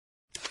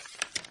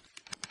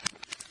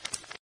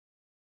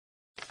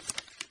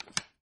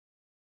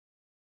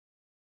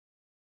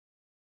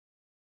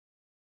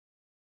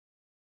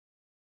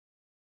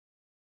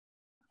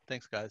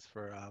Thanks, guys,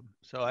 for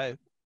so I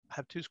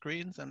have two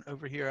screens, and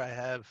over here I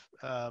have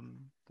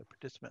the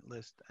participant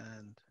list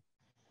and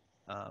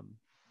um,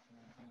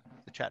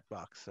 the chat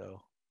box.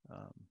 So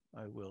um,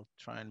 I will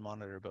try and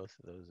monitor both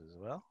of those as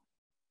well.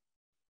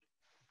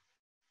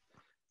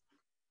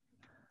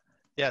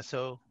 Yeah,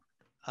 so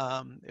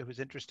it was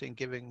interesting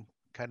giving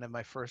kind of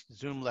my first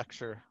Zoom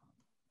lecture.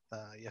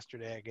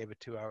 Yesterday, I gave a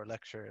 2-hour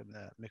lecture in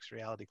the mixed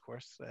reality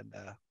course, and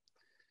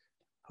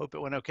hope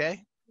it went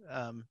okay.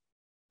 Um,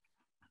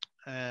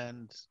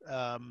 and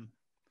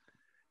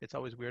it's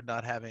always weird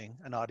not having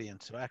an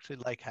audience. So I actually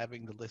like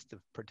having the list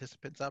of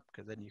participants up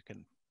because then you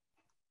can,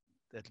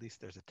 at least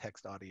there's a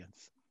text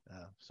audience.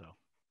 So,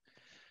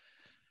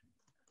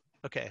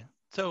 okay.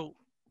 So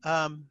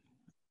um,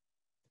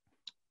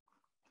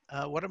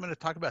 what I'm going to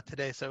talk about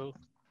today. So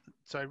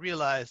I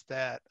realized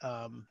that,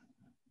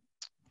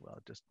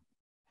 well, just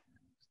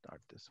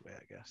start this way,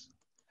 I guess.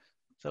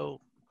 So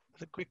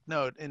as a quick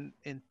note, in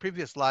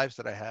previous lives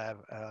that I have,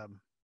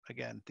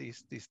 again,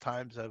 these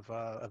times of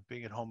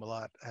being at home a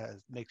lot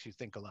makes you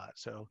think a lot.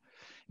 So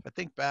if I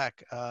think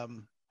back,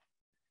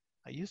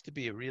 I used to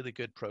be a really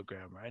good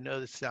programmer. I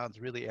know this sounds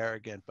really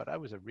arrogant, but I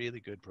was a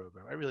really good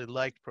programmer. I really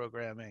liked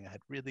programming. I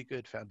had really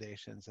good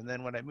foundations. And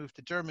then when I moved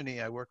to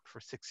Germany, I worked for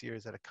 6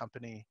 years at a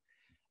company,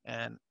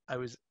 and I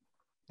was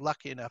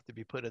lucky enough to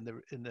be put in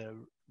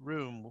the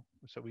room.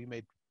 So we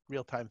made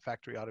real-time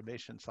factory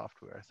automation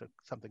software, so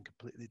something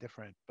completely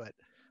different. But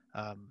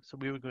so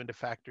we would go into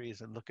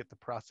factories and look at the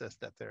process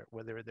that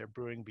whether they're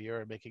brewing beer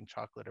or making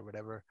chocolate or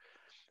whatever,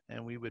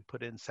 and we would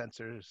put in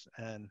sensors,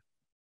 and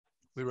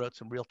we wrote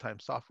some real-time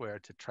software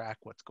to track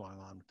what's going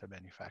on with the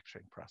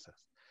manufacturing process.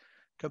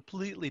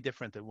 Completely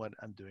different than what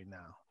I'm doing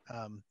now.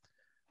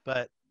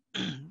 But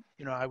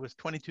I was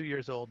 22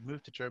 years old,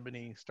 moved to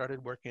Germany,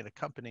 started working at a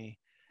company,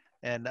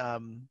 and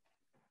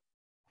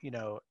you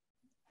know,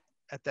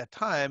 at that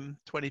time,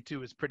 22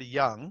 was pretty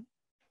young,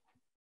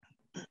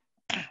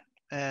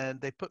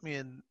 and they put me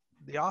in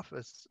the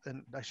office,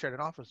 and I shared an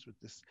office with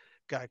this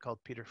guy called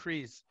Peter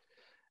Fries,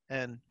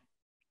 and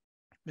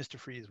Mr.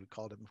 Fries, we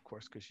called him, of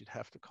course, because you'd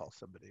have to call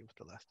somebody with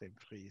the last name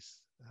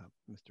Fries,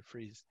 Mr.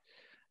 Fries.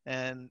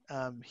 And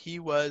he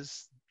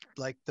was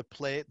like the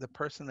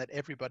person that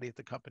everybody at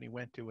the company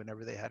went to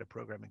whenever they had a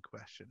programming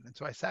question. And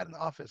so I sat in the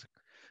office,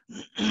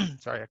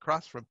 sorry,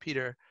 across from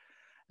Peter,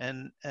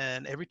 and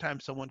every time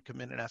someone come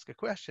in and ask a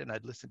question,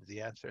 I'd listen to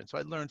the answer. And so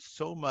I learned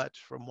so much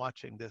from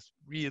watching this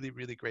really,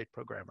 really great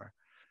programmer.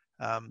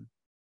 Um,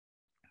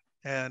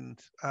 and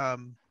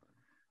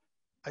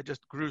I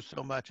just grew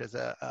so much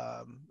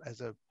um, as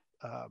a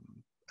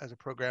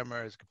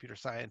programmer, as a computer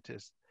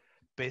scientist,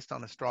 based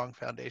on a strong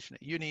foundation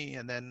at uni,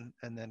 and then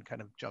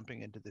kind of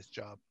jumping into this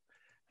job.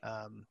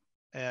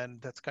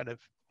 And that's kind of,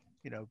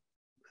 you know,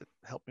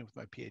 helped me with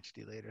my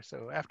PhD later.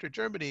 So after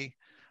Germany,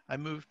 I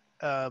moved,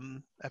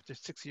 after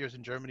 6 years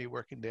in Germany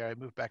working there, I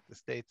moved back to the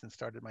States and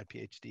started my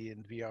PhD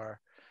in VR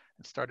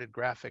and started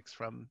graphics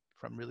from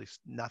really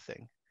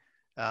nothing.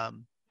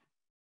 Um,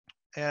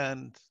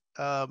 and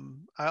I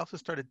also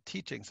started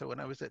teaching. So when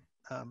I was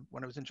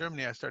in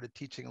Germany, I started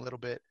teaching a little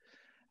bit.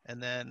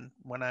 And then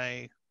when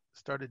I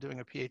started doing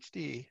a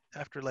PhD,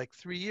 after like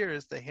 3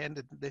 years, they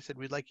said,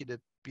 we'd like you to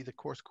be the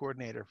course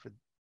coordinator for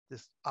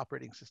this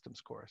operating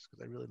systems course,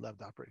 because I really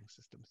loved operating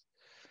systems.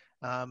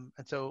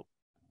 And so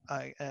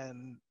I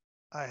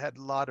had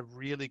a lot of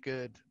really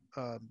good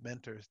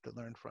mentors to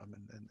learn from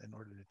in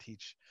order to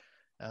teach.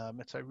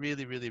 And so I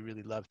really, really,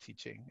 really love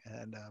teaching.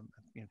 And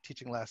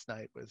teaching last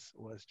night was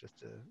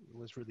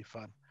really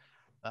fun.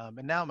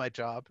 And now my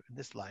job in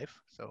this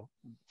life, so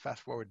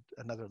fast forward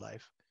another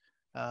life,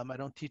 I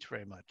don't teach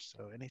very much.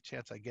 So any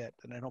chance I get,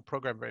 and I don't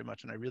program very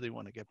much, and I really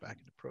want to get back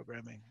into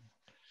programming.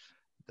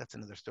 That's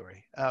another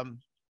story.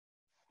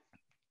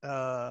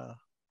 Uh,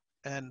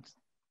 and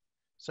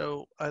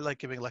so I like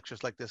giving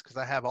lectures like this because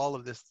I have all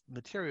of this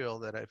material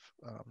that I've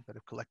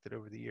collected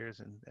over the years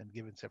and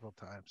given several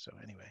times. So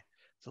anyway,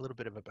 it's a little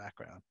bit of a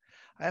background.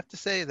 I have to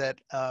say that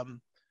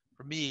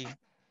for me,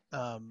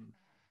 um,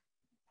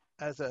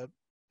 as a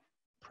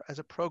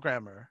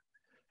programmer,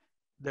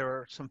 there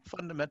are some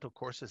fundamental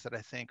courses that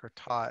I think are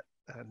taught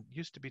and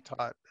used to be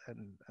taught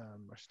and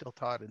are still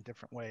taught in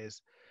different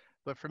ways.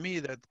 But for me,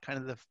 the kind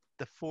of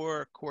the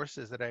four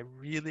courses that I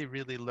really,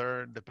 really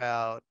learned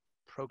about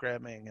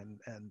programming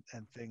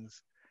and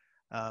things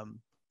um,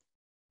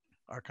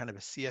 are kind of a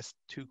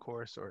CS2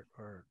 course or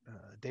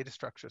data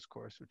structures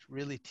course, which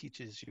really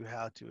teaches you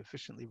how to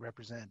efficiently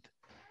represent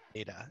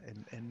data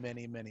in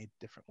many, many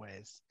different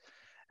ways.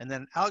 And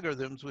then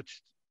algorithms,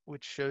 which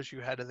shows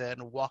you how to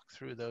then walk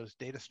through those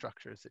data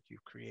structures that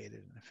you've created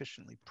and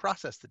efficiently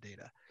process the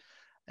data.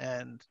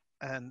 And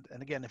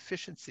again,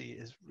 efficiency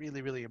is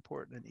really, really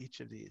important in each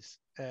of these.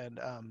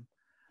 And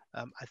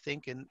I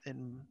think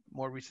in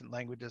more recent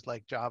languages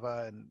like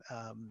Java and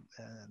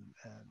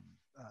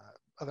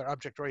other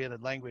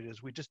object-oriented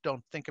languages, we just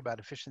don't think about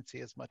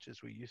efficiency as much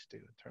as we used to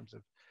in terms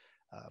of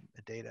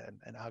data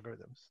and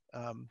algorithms.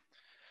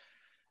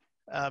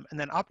 And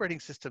then operating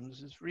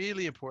systems is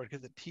really important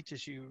because it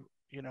teaches you,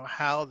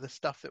 how the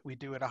stuff that we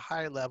do at a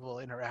high level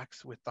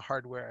interacts with the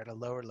hardware at a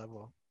lower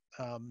level.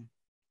 Um,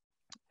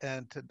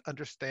 and to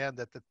understand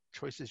that the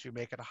choices you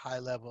make at a high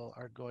level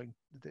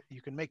that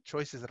you can make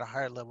choices at a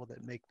higher level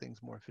that make things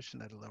more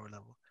efficient at a lower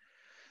level.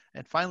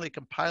 And finally,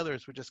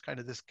 compilers were just kind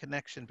of this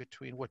connection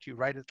between what you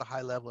write at the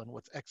high level and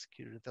what's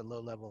executed at the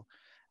low level.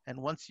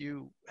 And once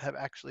you have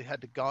actually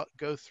had to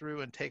go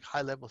through and take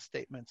high level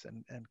statements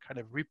and kind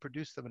of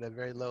reproduce them at a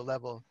very low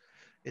level,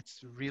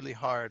 it's really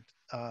hard.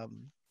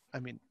 I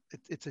mean,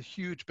 it's a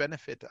huge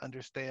benefit to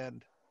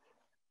understand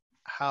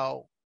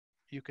how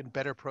you can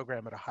better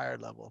program at a higher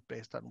level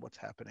based on what's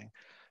happening.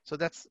 So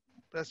that's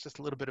just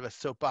a little bit of a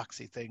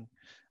soapboxy thing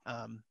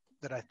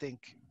that I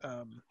think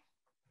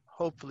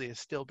hopefully is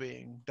still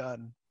being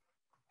done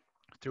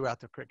throughout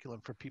the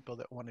curriculum for people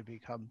that want to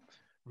become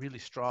really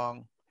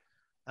strong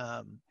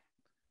um,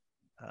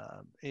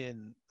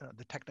 in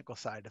the technical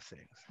side of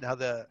things. Now,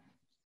 the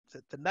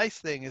nice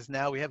thing is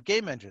now we have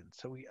game engines.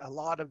 So a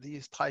lot of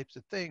these types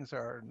of things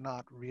are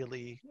not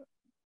really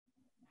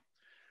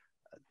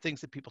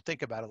things that people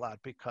think about a lot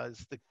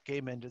because the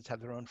game engines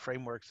have their own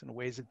frameworks and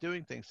ways of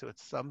doing things. So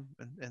it's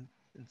in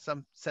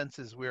some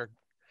senses we're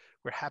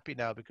happy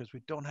now because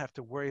we don't have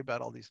to worry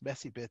about all these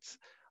messy bits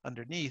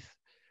underneath.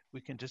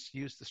 We can just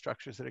use the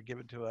structures that are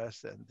given to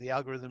us, and the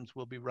algorithms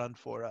will be run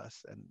for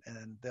us,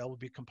 and they'll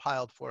be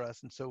compiled for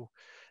us. And so,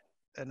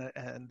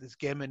 and these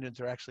game engines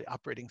are actually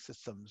operating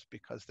systems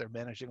because they're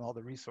managing all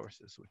the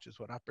resources, which is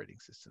what operating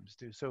systems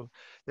do. So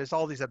there's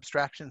all these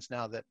abstractions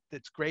now that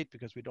it's great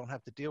because we don't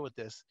have to deal with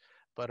this.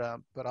 But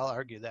I'll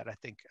argue that I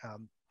think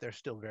they're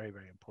still very,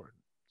 very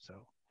important.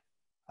 So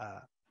I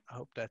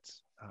hope that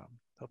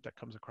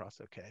comes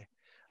across okay.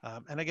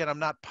 And again, I'm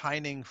not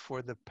pining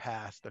for the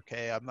past.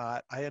 Okay, I'm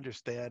not. I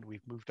understand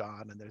we've moved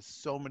on, and there's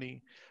so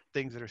many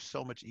things that are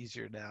so much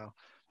easier now.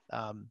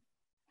 Um,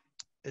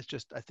 it's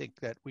just I think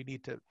that we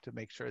need to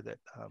make sure that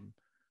um,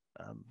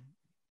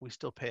 we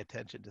still pay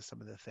attention to some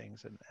of the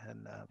things,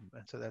 and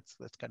so that's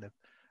kind of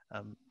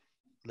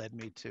led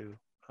me to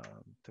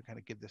kind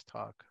of give this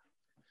talk.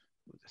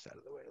 Move this out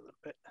of the way a little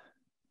bit.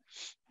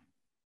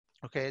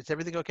 Okay, is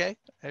everything okay?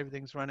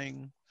 Everything's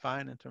running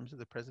fine in terms of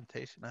the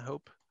presentation, I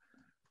hope.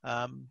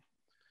 Um,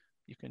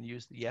 you can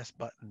use the yes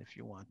button if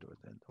you want,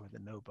 or the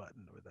no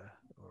button,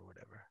 or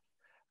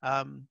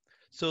whatever.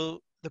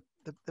 So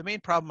the main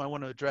problem I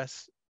want to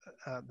address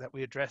that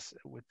we address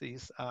with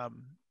these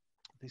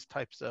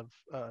types of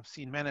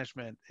scene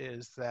management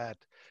is that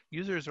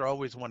users are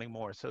always wanting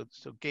more. So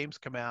games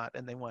come out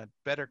and they want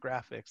better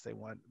graphics. They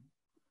want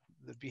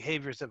the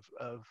behaviors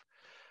of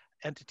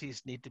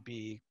entities need to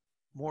be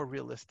more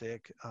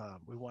realistic.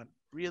 We want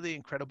really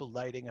incredible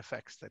lighting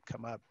effects that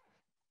come up.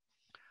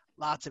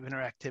 Lots of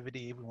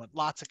interactivity. We want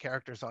lots of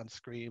characters on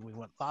screen. We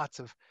want lots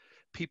of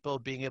people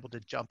being able to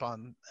jump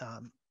on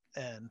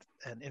and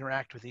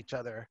interact with each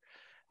other.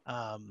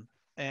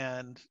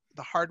 And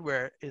the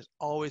hardware is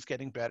always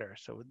getting better.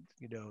 So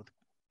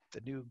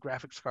the new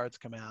graphics cards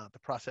come out, the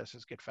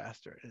processors get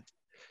faster.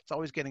 It's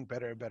always getting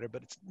better and better,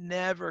 but it's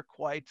never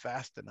quite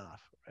fast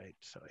enough, right?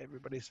 So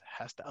everybody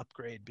has to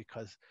upgrade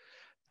because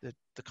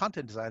the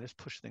content designers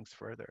push things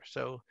further.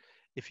 So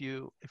if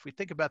we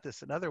think about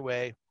this another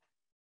way,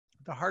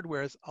 the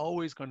hardware is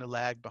always going to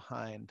lag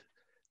behind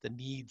the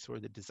needs or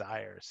the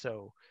desires.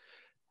 So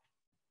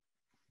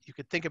you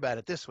could think about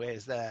it this way: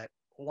 is that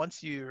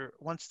once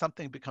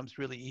something becomes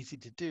really easy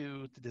to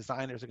do, the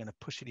designers are going to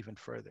push it even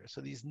further.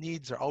 So these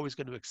needs are always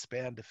going to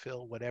expand to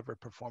fill whatever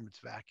performance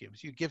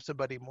vacuums. You give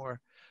somebody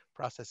more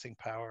processing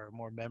power, or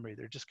more memory,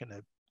 they're just going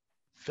to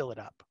fill it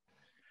up.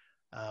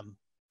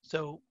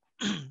 So,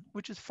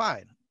 which is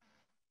fine.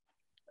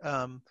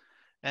 And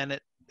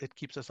it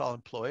keeps us all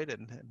employed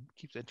and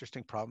keeps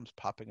interesting problems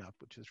popping up,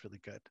 which is really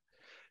good.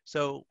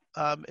 So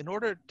in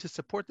order to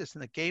support this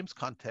in the games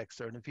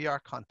context or in a VR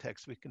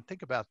context, we can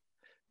think about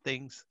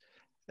things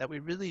that we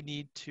really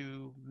need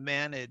to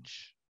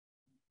manage: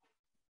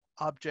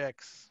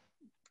 objects,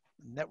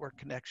 network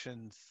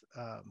connections,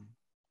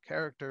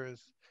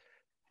 characters.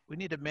 We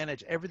need to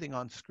manage everything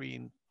on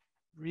screen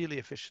really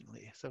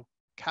efficiently. So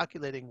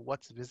calculating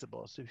what's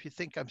visible. So if you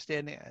think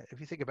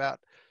about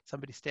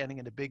somebody standing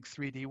in a big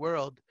 3D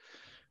world,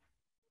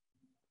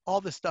 all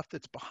the stuff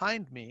that's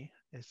behind me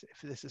is,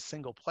 if this is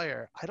single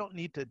player, I don't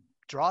need to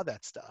draw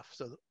that stuff.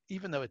 So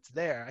even though it's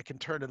there, I can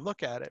turn and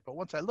look at it. But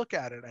once I look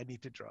at it, I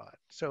need to draw it.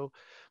 So,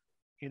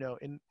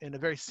 in a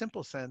very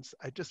simple sense,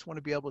 I just want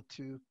to be able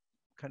to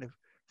kind of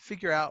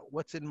figure out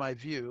what's in my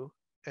view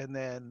and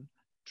then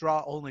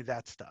draw only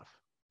that stuff.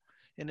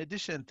 In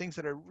addition, things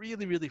that are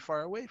really, really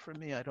far away from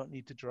me, I don't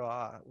need to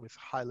draw with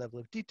high level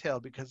of detail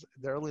because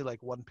they're only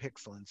like 1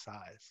 pixel in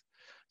size.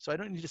 So I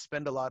don't need to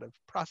spend a lot of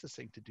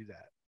processing to do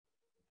that.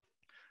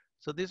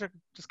 So these are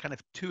just kind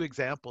of 2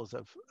 examples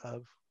of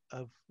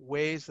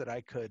ways that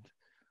I could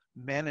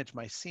manage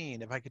my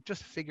scene. If I could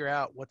just figure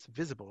out what's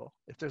visible.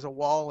 If there's a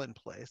wall in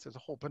place, there's a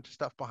whole bunch of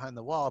stuff behind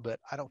the wall, but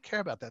I don't care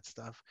about that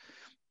stuff.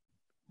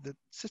 The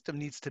system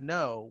needs to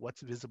know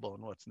what's visible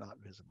and what's not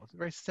visible. It's a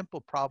very simple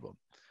problem,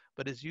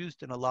 but is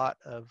used in a lot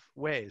of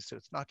ways. So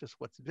it's not just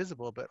what's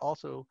visible, but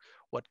also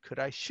what could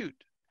I shoot?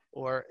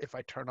 Or if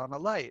I turn on a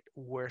light,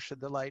 where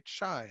should the light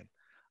shine?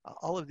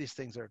 All of these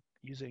things are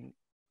using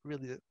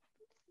really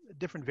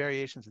different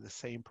variations of the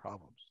same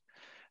problems.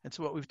 And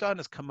so what we've done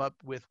is come up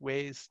with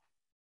ways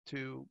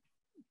to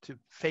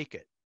fake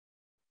it.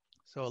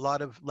 So a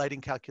lot of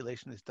lighting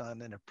calculation is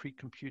done in a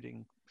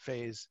pre-computing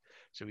phase.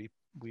 So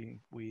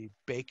we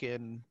bake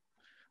in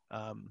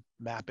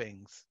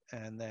mappings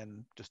and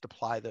then just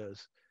apply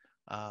those.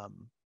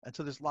 And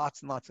so there's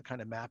lots and lots of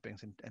kind of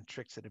mappings and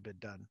tricks that have been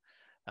done.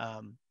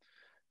 Um,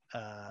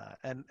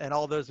 and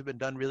all those have been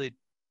done really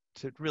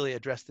to really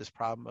address this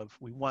problem of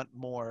we want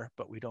more,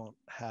 but we don't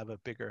have a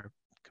bigger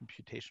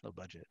computational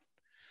budget.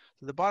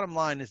 So the bottom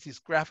line is these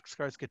graphics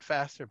cards get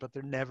faster, but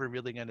they're never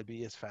really going to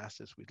be as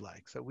fast as we'd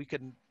like. So we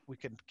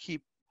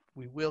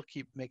will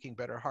keep making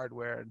better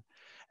hardware,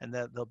 and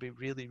that they'll be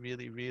really,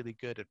 really, really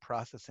good at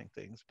processing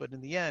things. But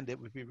in the end, it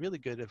would be really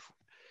good if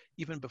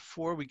even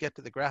before we get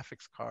to the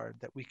graphics card,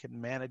 that we can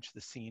manage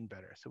the scene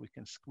better, so we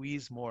can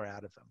squeeze more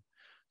out of them.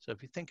 So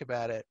if you think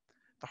about it,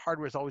 the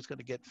hardware is always going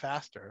to get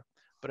faster,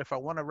 but if I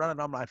want to run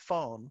it on my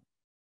phone,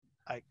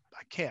 I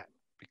can't,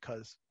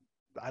 because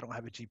I don't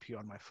have a GPU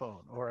on my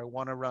phone, or I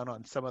want to run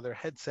on some other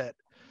headset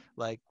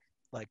like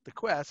the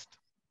Quest,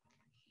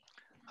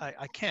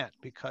 I can't,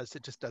 because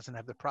it just doesn't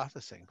have the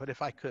processing. But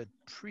if I could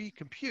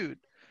pre-compute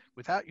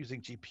without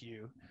using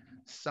GPU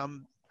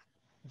some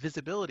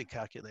visibility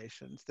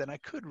calculations, then I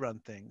could run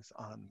things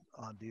on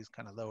these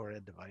kind of lower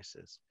end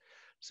devices.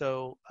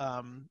 So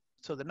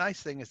so the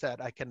nice thing is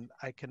that I can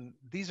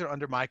these are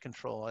under my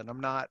control, and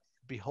I'm not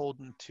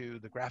beholden to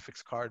the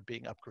graphics card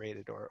being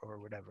upgraded or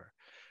whatever.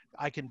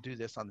 I can do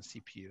this on the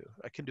CPU.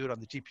 I can do it on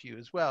the GPU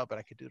as well, but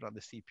I could do it on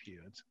the CPU,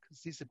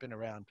 because these have been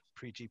around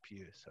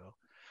pre-GPU.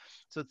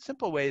 So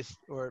simple ways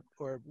or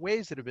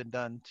ways that have been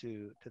done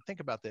to think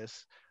about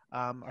this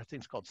are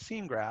things called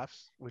scene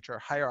graphs, which are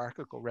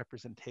hierarchical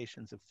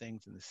representations of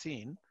things in the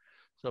scene.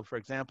 So for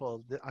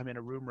example, I'm in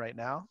a room right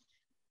now,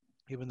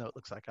 even though it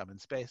looks like I'm in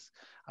space.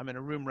 I'm in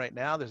a room right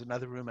now. There's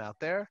another room out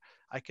there.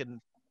 I can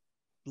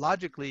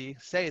logically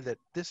say that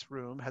this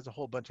room has a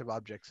whole bunch of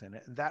objects in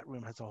it, and that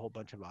room has a whole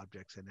bunch of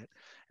objects in it.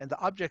 And the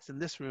objects in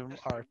this room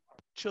are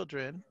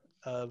children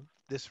of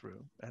this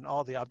room, and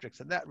all the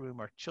objects in that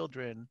room are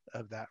children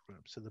of that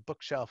room. So the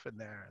bookshelf in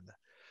there, and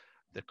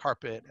the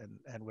carpet,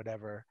 and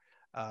whatever.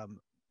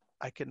 Um,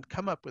 I can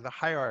come up with a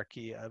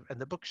hierarchy of, and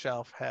the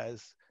bookshelf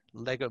has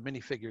Lego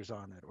minifigures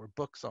on it or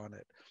books on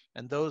it,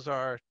 and those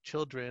are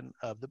children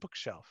of the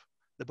bookshelf.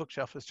 The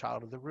bookshelf is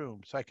child of the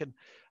room. So I can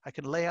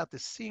lay out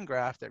this scene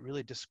graph that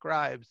really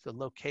describes the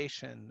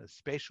location, the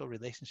spatial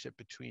relationship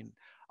between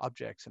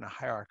objects in a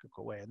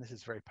hierarchical way, and this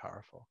is very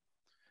powerful.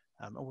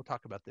 And we'll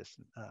talk about this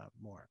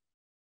more.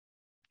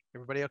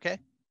 Everybody okay?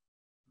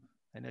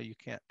 I know you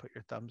can't put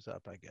your thumbs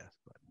up, I guess,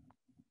 but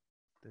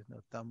there's no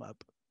thumb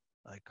up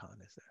icon,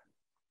 is there?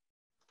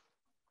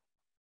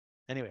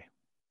 Anyway,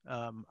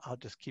 I'll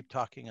just keep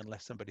talking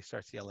unless somebody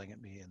starts yelling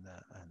at me in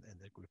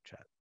the group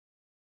chat.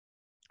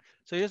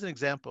 So here's an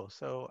example.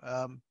 So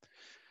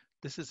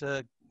this is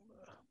not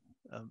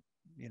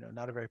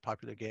a very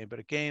popular game, but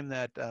a game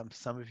that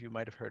some of you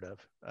might have heard of.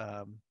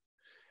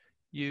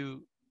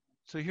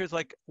 So here's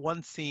like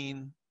one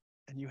scene,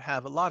 and you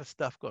have a lot of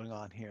stuff going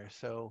on here.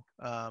 So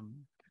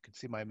you can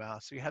see my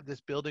mouse. So you have this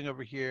building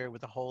over here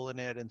with a hole in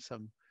it and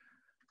some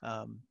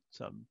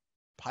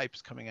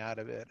pipes coming out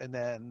of it. And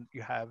then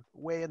you have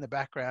way in the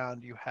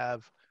background, you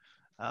have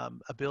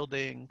a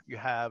building, you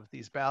have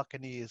these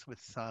balconies with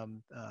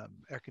some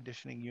air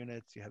conditioning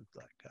units, you have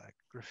like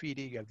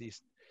graffiti, you have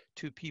these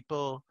two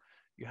people,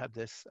 you have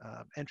this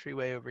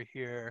entryway over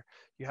here,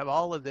 you have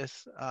all of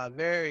this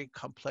very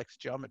complex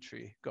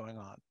geometry going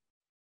on.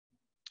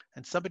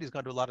 And somebody's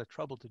gone to a lot of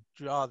trouble to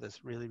draw this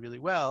really, really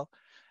well.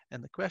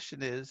 And the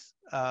question is,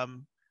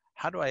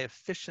 how do I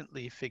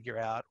efficiently figure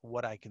out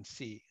what I can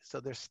see?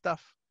 So there's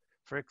stuff,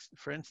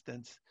 for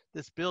instance,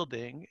 this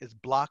building is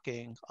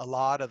blocking a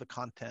lot of the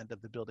content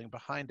of the building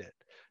behind it.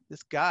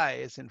 This guy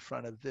is in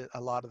front of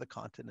a lot of the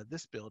content of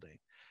this building.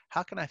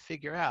 How can I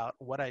figure out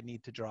what I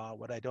need to draw,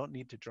 what I don't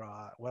need to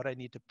draw, what I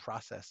need to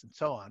process, and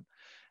so on?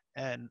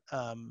 And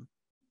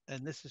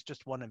this is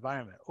just one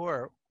environment.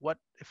 Or what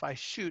if I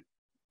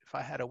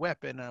had a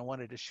weapon and I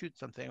wanted to shoot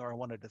something, or I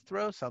wanted to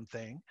throw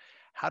something,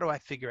 how do I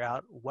figure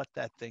out what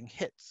that thing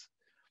hits?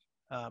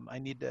 I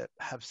need to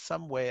have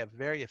some way of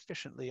very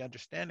efficiently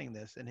understanding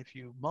this. And if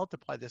you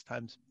multiply this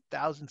times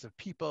thousands of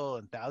people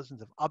and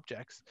thousands of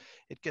objects,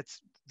 it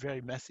gets very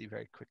messy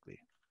very quickly.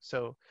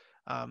 So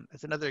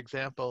as another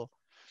example,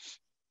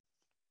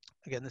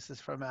 again, this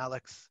is from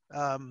Alex.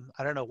 I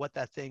don't know what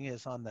that thing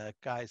is on the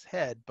guy's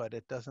head, but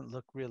it doesn't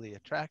look really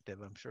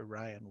attractive. I'm sure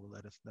Ryan will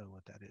let us know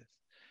what that is.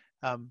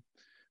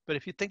 But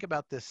if you think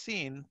about this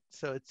scene,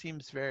 so it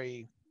seems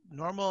very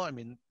normal. I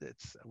mean,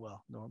 it's,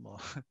 well,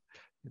 normal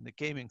in the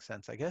gaming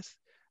sense, I guess.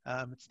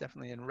 It's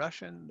definitely in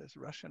Russian. There's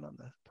Russian on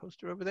the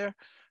poster over there.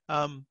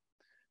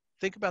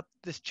 Think about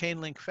this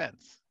chain link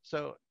fence.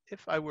 So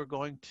if I were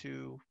going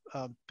to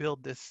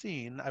build this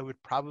scene, I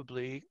would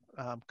probably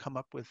come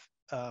up with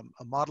a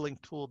modeling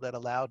tool that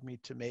allowed me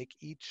to make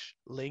each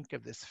link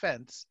of this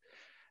fence,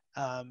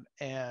 um,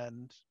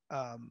 and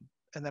um,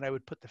 and then I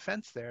would put the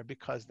fence there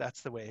because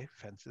that's the way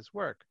fences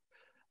work.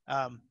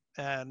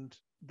 And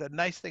the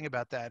nice thing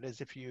about that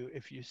is if you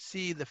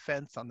see the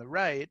fence on the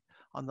right,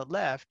 on the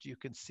left, you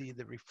can see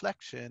the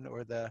reflection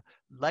or the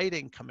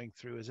lighting coming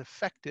through is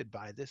affected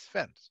by this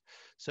fence.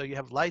 So you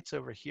have lights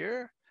over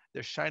here,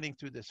 they're shining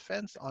through this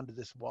fence onto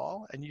this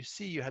wall, and you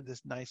see you have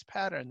this nice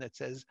pattern that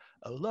says,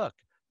 oh, look,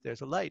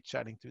 there's a light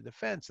shining through the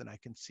fence, and I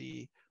can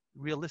see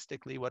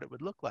realistically what it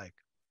would look like.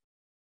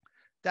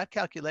 That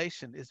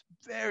calculation is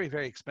very,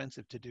 very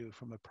expensive to do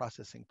from a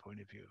processing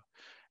point of view.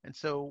 And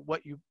so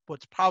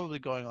what's probably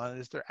going on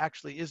is there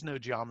actually is no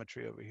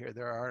geometry over here.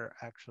 There are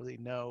actually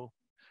no,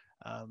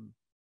 um,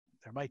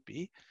 there might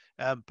be,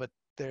 but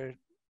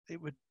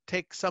it would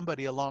take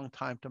somebody a long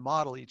time to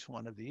model each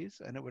one of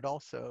these, and it would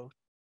also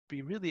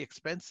be really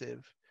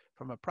expensive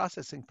from a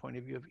processing point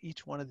of view of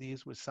each one of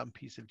these with some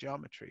piece of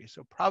geometry.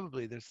 So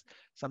probably there's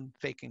some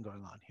faking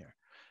going on here.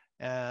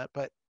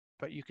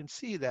 But you can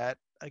see that,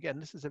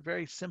 again, this is a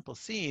very simple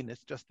scene.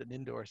 It's just an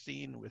indoor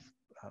scene with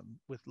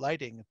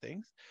lighting and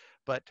things.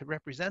 But to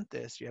represent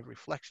this, you have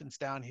reflections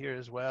down here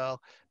as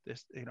well.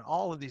 This,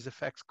 all of these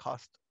effects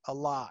cost a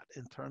lot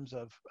in terms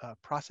of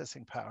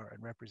processing power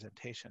and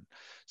representation.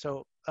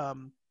 So,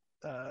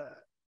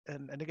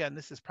 and again,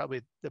 this is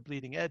probably the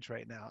bleeding edge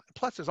right now.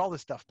 Plus, there's all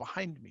this stuff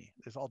behind me.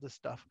 There's all this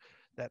stuff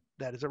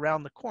that is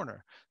around the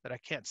corner that I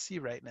can't see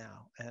right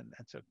now. And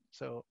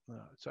so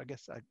I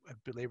guess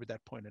I've belabored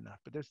that point enough.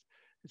 But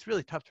it's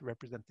really tough to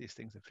represent these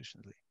things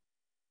efficiently.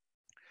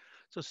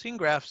 So scene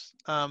graphs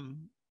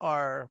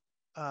are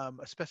a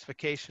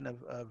specification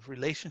of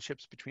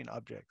relationships between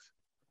objects.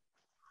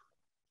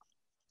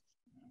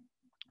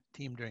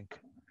 Team drink.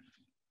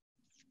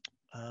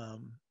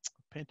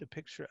 Paint a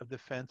picture of the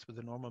fence with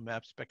a normal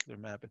map, specular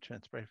map, a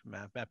transparent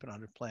map, map it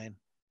onto plane.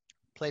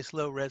 Place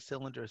low red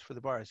cylinders for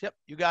the bars. Yep,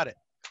 you got it.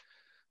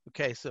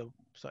 Okay, so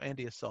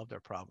Andy has solved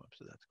our problem,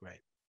 so that's great.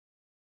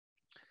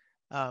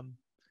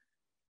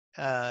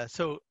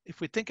 So if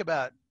we think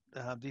about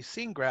these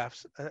scene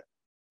graphs,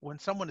 when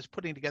someone is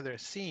putting together a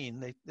scene,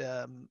 they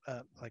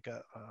like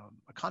a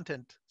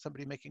content,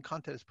 somebody making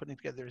content is putting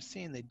together a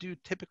scene, they do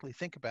typically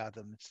think about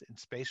them in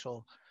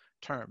spatial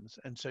terms.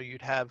 And so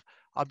you'd have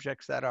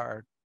objects that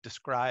are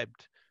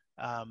described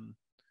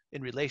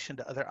in relation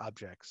to other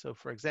objects. So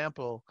for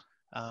example,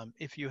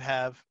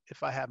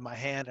 if I have my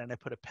hand and I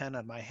put a pen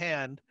on my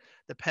hand,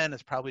 the pen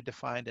is probably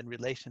defined in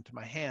relation to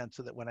my hand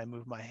so that when I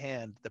move my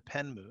hand, the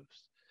pen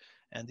moves.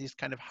 And these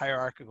kind of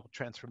hierarchical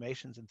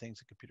transformations and things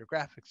in computer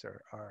graphics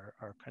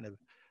are kind of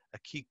a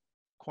key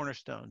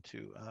cornerstone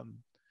to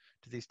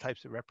these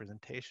types of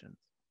representations.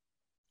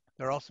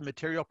 There are also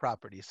material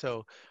properties.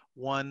 So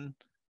one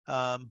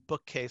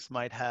bookcase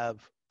might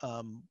have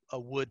a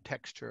wood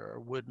texture or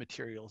wood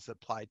materials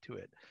applied to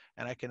it.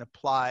 And I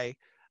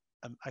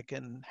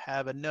can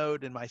have a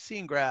node in my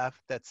scene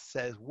graph that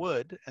says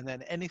wood, and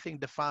then anything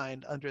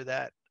defined under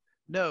that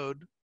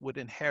node would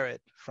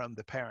inherit from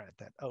the parent,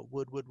 that, oh,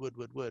 wood, wood, wood,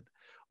 wood, wood.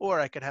 Or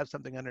I could have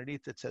something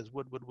underneath that says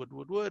wood, wood, wood,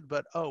 wood, wood,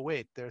 but oh,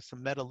 wait, there's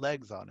some metal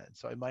legs on it.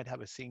 So I might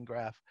have a scene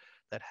graph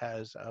that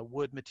has a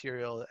wood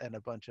material and a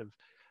bunch of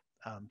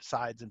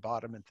sides and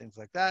bottom and things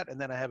like that.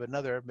 And then I have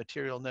another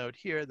material node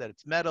here that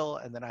it's metal,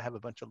 and then I have a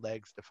bunch of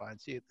legs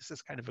defined. See, this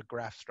is kind of a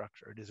graph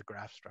structure. It is a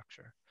graph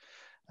structure.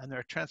 And there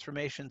are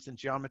transformations in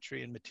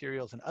geometry and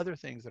materials and other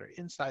things that are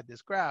inside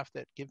this graph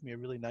that give me a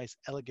really nice,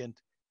 elegant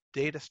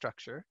data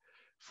structure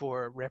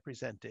for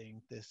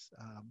representing this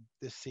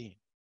scene.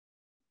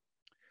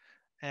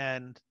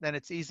 And then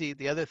it's easy.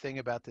 The other thing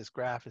about this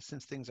graph is,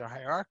 since things are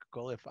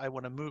hierarchical, if I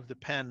want to move the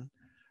pen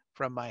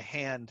from my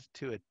hand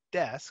to a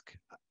desk,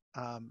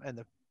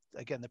 and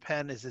again, the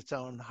pen is its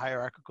own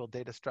hierarchical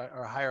data structure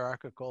or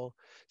hierarchical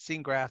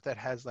scene graph that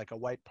has like a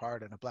white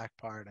part and a black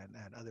part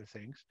and other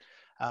things.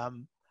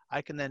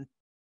 I can then,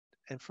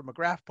 and from a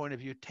graph point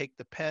of view, take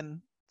the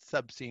pen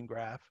sub-scene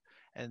graph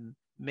and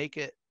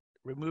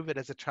remove it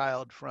as a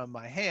child from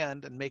my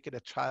hand and make it a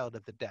child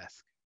of the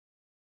desk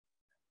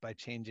by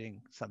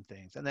changing some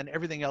things. And then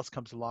everything else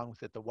comes along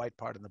with it, the white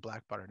part and the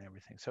black part and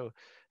everything. So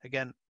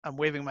again, I'm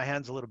waving my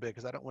hands a little bit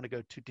because I don't want to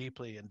go too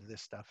deeply into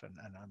this stuff. And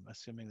I'm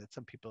assuming that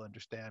some people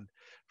understand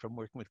from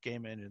working with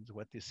game engines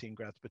what these scene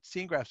graphs, but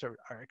scene graphs are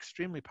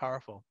extremely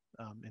powerful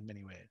in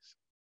many ways.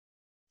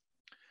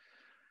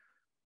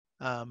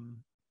 Yeah,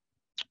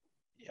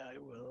 I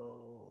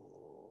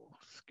will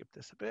skip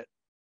this a bit.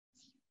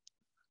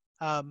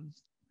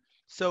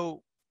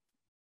 So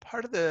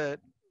part of the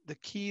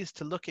keys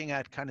to looking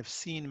at kind of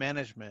scene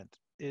management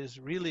is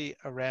really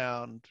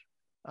around,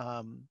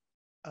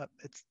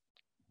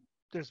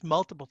 there's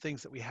multiple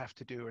things that we have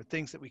to do or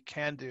things that we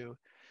can do.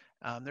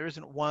 There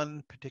isn't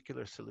one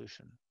particular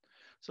solution.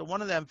 So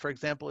one of them, for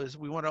example, is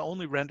we want to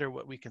only render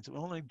what we can see. We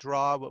only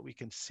draw what we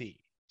can see.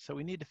 So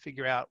we need to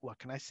figure out, what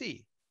can I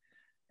see?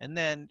 And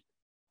then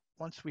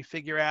once we've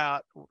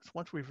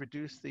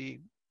reduced the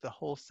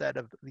whole set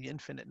of the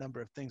infinite number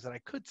of things that I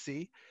could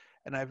see,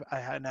 and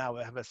I now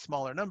have a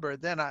smaller number,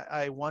 then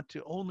I want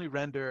to only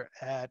render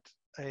at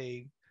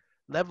a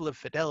level of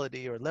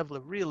fidelity or level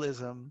of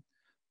realism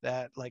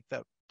that like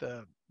the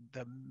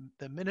the,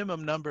 the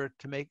minimum number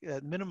to make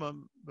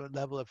minimum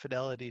level of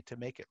fidelity to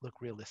make it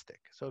look realistic.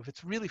 So if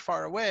it's really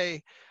far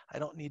away, I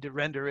don't need to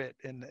render it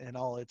in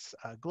all its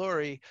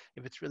glory.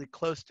 If it's really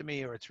close to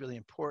me or it's really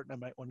important, I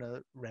might want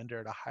to render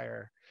at a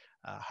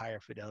higher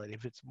fidelity.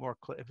 If it's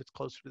if it's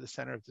closer to the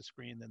center of the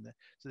screen, so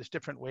there's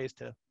different ways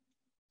to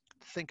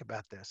think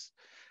about this.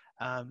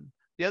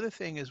 The other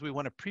thing is we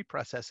want to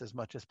pre-process as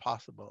much as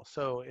possible.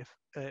 So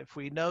if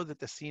we know that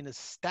the scene is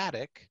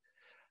static,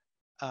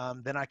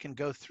 then I can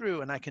go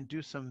through and I can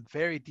do some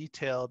very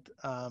detailed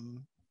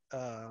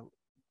uh,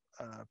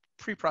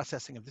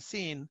 pre-processing of the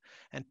scene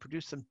and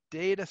produce some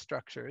data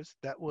structures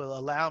that will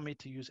allow me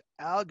to use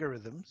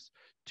algorithms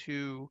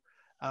to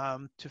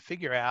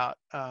figure out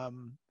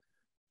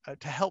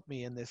to help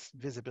me in this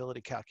visibility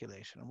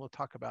calculation. And we'll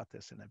talk about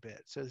this in a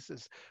bit. So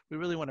we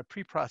really want to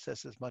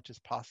pre-process as much as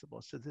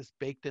possible. So this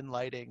baked in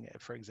lighting,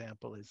 for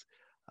example, is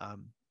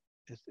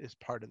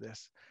part of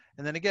this.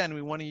 And then again,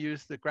 we want to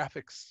use the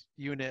graphics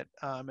unit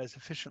as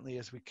efficiently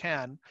as we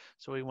can.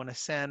 So we want to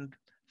send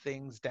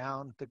things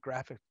down the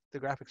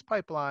graphics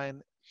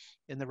pipeline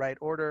in the right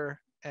order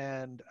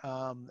and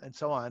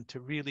so on to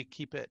really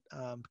keep it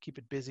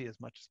busy as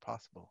much as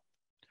possible.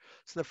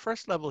 So the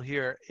first level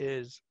here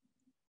is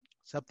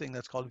something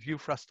that's called view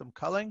frustum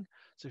culling.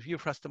 So view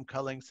frustum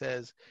culling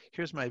says,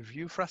 here's my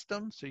view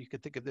frustum. So you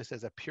could think of this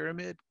as a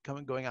pyramid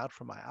going out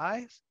from my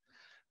eyes.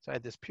 So I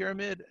had this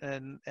pyramid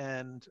and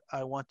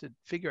I want to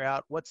figure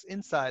out what's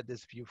inside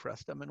this view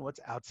frustum and what's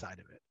outside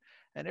of it.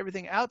 And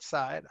everything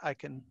outside I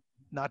can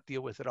not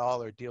deal with at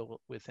all or deal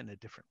with in a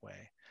different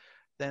way.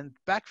 Then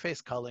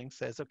backface culling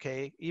says,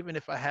 okay, even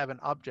if I have an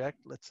object,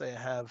 let's say I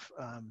have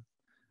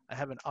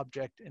an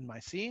object in my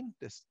scene,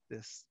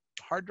 this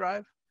hard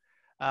drive.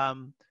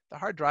 The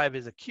hard drive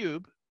is a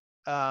cube,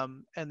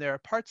 and there are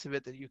parts of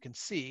it that you can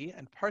see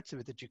and parts of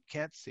it that you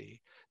can't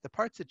see. The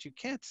parts that you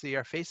can't see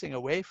are facing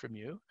away from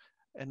you,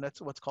 and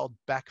that's what's called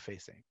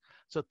backfacing.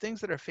 So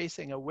things that are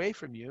facing away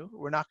from you,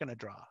 we're not going to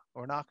draw,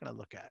 or we're not going to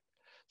look at.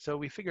 So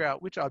we figure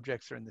out which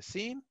objects are in the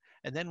scene,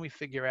 and then we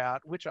figure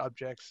out which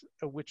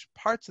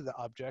parts of the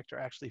object are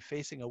actually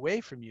facing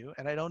away from you,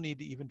 and I don't need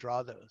to even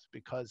draw those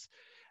because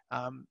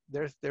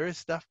there is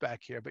stuff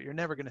back here, but you're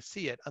never going to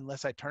see it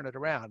unless I turn it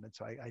around. And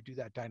so I do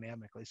that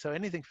dynamically. So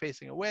anything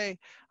facing away,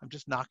 I'm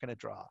just not going to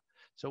draw.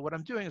 So what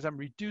I'm doing is I'm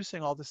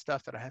reducing all the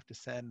stuff that I have to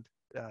send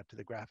to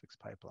the graphics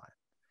pipeline.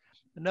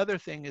 Another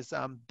thing is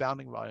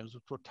bounding volumes,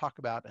 which we'll talk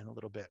about in a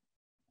little bit.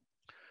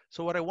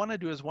 So what I want to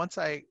do is once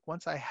I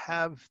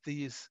have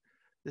this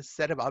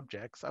set of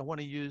objects, I want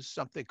to use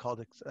something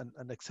called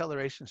an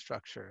acceleration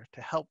structure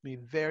to help me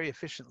very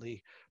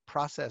efficiently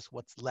process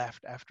what's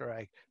left after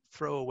I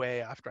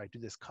do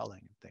this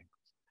culling and things.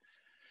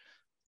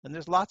 And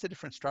there's lots of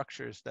different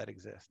structures that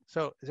exist.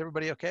 So is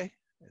everybody okay?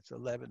 It's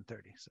 11:30,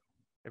 so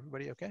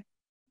everybody okay?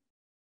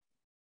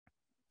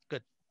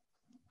 Good.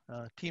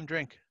 Team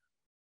drink,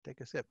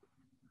 take a sip.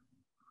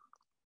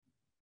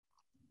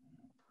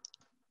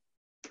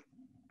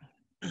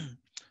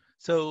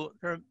 So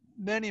there are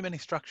many, many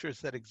structures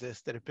that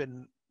exist that have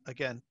been,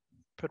 again,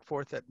 put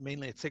forth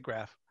mainly at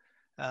SIGGRAPH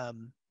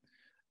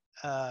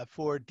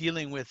for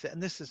dealing with, and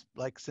this is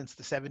like since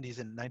the 70s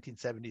and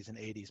 1970s and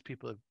 80s,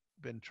 people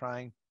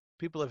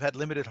have had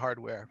limited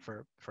hardware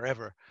for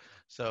forever.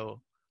 So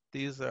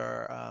these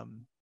have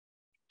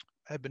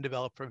been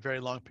developed for a very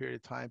long period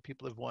of time.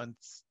 People have won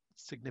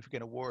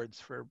significant awards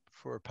for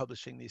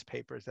publishing these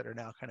papers that are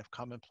now kind of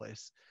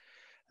commonplace.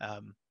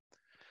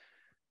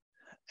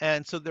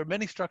 And so there are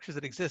many structures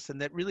that exist, and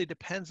that really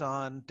depends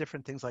on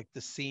different things like the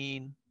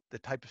scene, the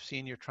type of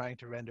scene you're trying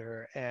to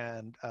render,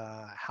 and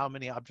how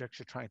many objects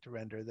you're trying to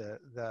render, the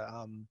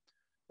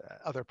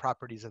other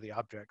properties of the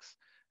objects.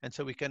 And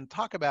so we can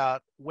talk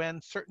about when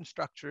certain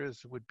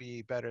structures would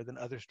be better than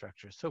other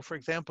structures. So for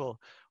example,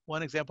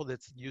 one example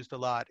that's used a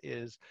lot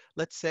is,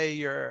 let's say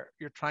you're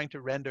trying to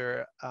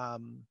render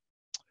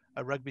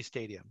a rugby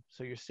stadium.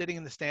 So you're sitting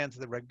in the stands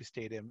of the rugby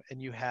stadium,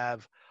 and you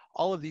have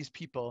all of these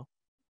people.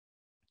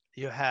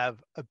 You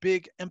have a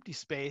big empty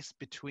space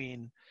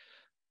between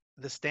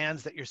the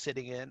stands that you're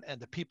sitting in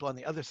and the people on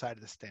the other side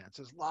of the stands.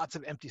 There's lots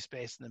of empty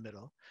space in the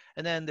middle.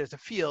 And then there's a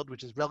field,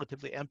 which is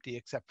relatively empty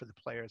except for the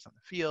players on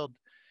the field.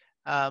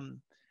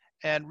 And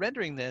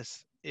rendering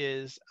this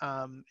is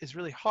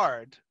really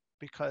hard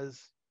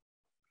because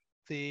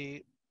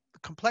the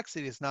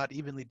complexity is not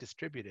evenly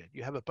distributed.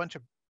 You have a bunch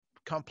of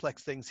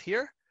complex things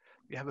here.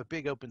 You have a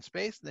big open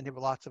space, and then you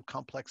have lots of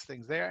complex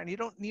things there. And you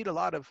don't need a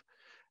lot of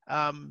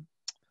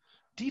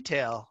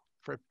detail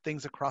for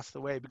things across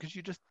the way because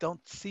you just don't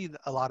see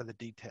a lot of the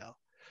detail.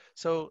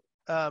 So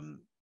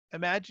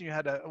imagine you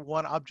had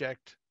one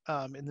object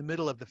in the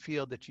middle of the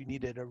field that you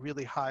needed a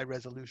really high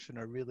resolution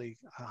or really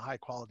high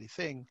quality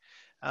thing.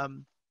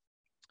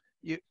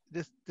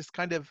 This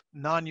kind of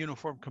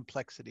non-uniform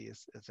complexity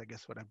is I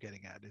guess what I'm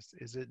getting at,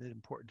 is an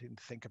important thing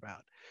to think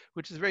about,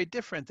 which is very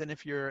different than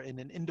if you're in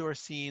an indoor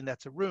scene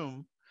that's a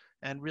room.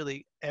 And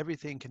really,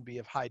 everything can be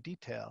of high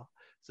detail.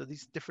 So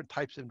these different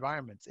types of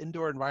environments,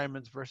 indoor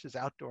environments versus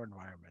outdoor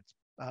environments,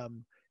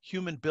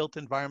 human-built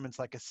environments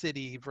like a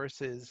city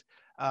versus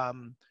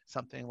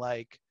something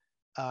like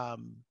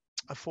um,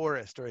 a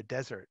forest or a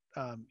desert.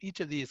 Each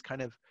of these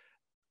kind of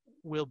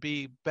will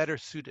be better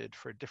suited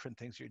for different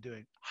things you're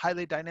doing.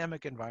 Highly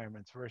dynamic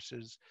environments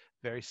versus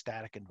very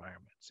static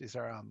environments. These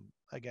are,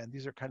 again,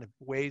 these are kind of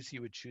ways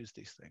you would choose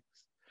these things.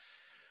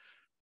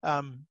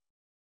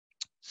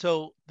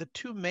 So the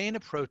two main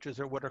approaches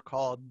are what are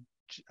called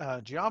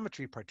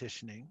geometry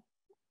partitioning,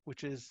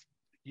 which is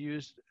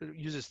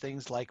uses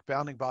things like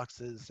bounding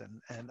boxes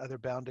and other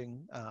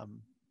bounding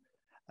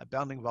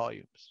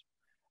volumes.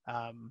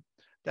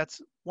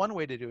 That's one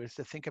way to do it, is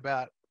to think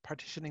about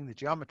partitioning the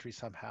geometry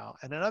somehow.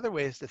 And another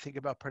way is to think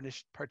about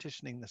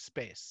partitioning the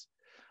space.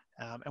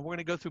 And we're going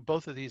to go through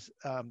both of these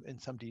in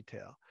some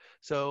detail.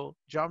 So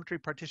geometry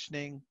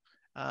partitioning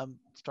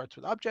starts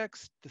with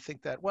objects, to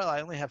think that, well,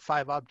 I only have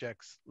 5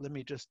 objects. Let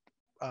me just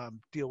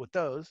deal with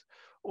those.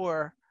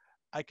 Or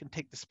I can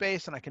take the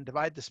space and I can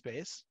divide the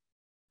space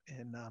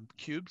in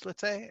cubes,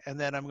 let's say, and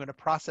then I'm going to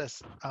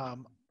process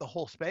the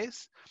whole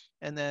space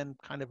and then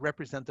kind of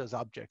represent those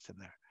objects in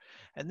there.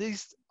 And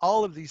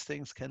all of these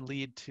things can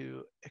lead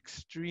to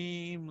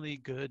extremely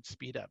good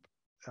speed up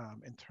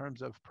in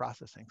terms of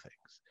processing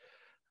things.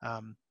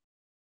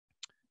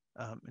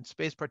 In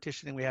space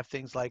partitioning, we have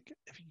things like,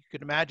 if you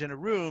could imagine a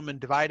room and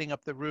dividing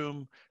up the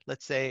room,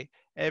 let's say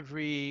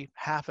every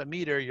half a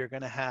meter, you're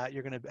going to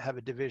have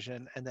a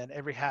division, and then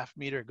every half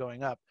meter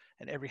going up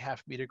and every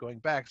half meter going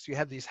back. So you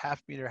have these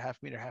half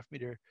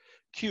meter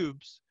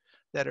cubes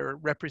that are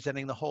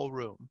representing the whole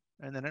room.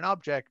 And then an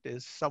object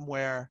is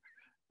somewhere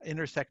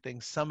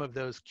intersecting some of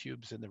those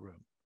cubes in the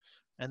room.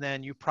 And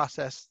then you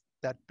process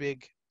that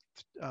big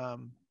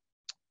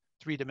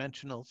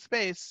three-dimensional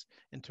space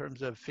in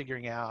terms of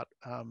figuring out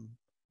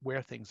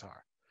where things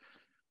are.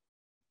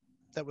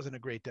 That wasn't a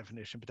great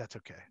definition, but that's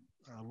okay.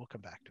 We'll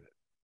come back to it.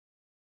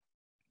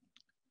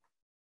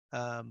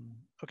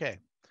 Okay,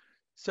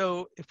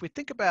 so if we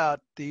think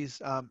about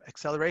these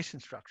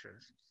acceleration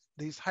structures,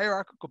 these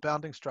hierarchical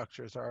bounding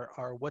structures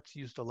are what's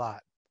used a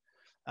lot.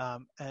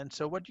 And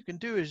so what you can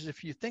do is,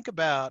 if you think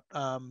about,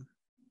 let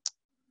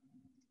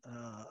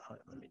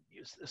me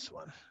use this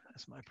one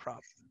as my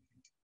prop.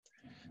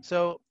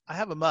 So I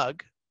have a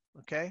mug,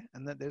 okay?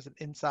 And then there's an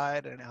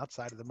inside and an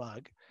outside of the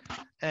mug.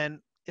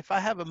 And if I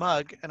have a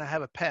mug and I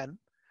have a pen,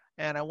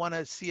 and I want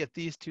to see if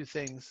these two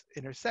things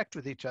intersect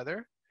with each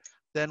other,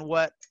 then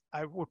what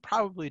I would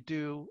probably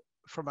do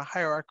from a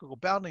hierarchical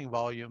bounding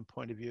volume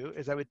point of view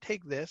is I would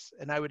take this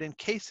and I would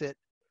encase it.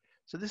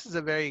 So this is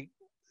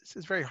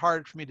very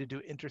hard for me to do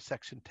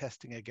intersection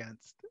testing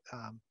against.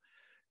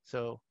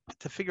 So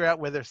to figure out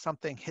whether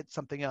something hits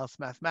something else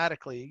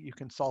mathematically, you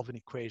can solve an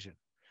equation.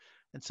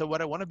 And so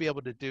what I want to be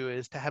able to do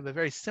is to have a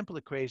very simple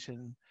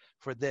equation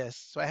for this.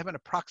 So I have an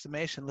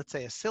approximation, let's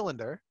say a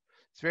cylinder.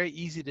 It's very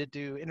easy to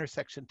do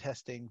intersection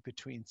testing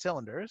between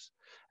cylinders.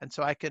 And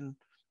so I can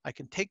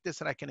take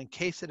this and I can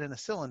encase it in a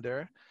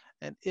cylinder.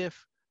 And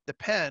if the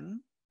pen,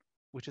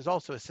 which is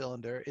also a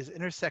cylinder, is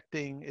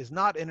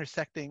not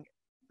intersecting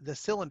the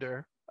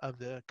cylinder of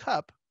the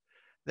cup,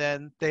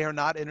 then they are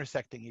not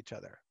intersecting each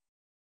other.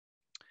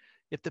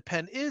 If the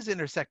pen is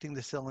intersecting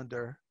the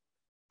cylinder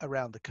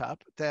around the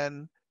cup,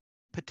 then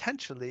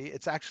potentially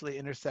it's actually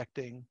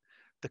intersecting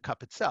the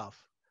cup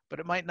itself, but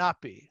it might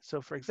not be.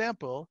 So for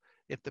example,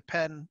 if the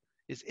pen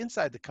is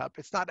inside the cup,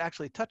 it's not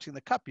actually touching the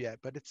cup yet,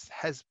 but it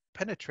has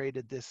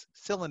penetrated this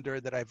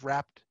cylinder that I've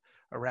wrapped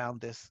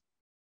around this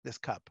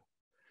cup.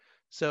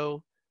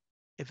 So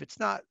if it's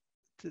not,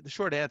 the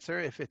short answer,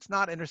 if it's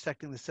not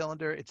intersecting the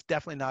cylinder, it's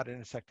definitely not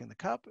intersecting the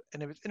cup.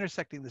 And if it's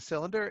intersecting the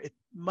cylinder, it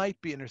might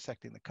be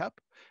intersecting the cup.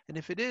 And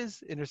if it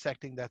is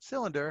intersecting that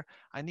cylinder,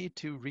 I need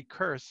to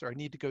recurse, or I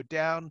need to go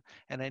down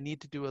and I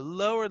need to do a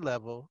lower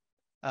level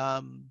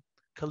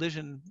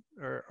collision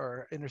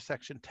or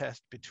intersection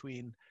test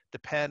between the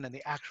pen and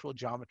the actual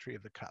geometry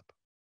of the cup.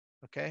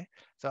 Okay,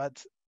 so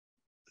it's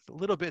a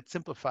little bit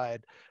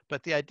simplified,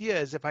 but the idea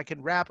is if I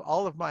can wrap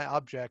all of my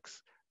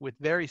objects with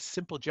very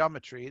simple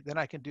geometry, then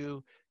I can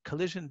do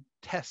collision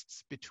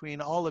tests between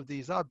all of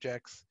these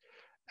objects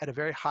at a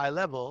very high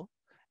level.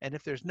 And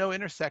if there's no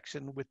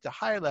intersection with the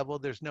higher level,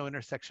 there's no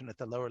intersection at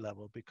the lower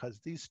level, because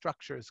these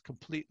structures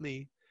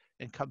completely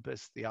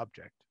encompass the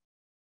object.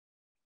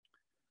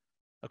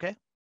 Okay,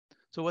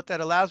 so what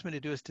that allows me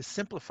to do is to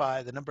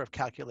simplify the number of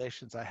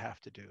calculations I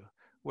have to do.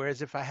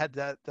 Whereas if I had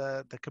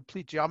the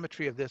complete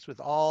geometry of this with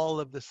all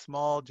of the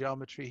small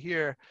geometry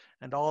here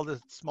and all the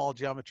small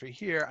geometry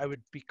here, I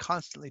would be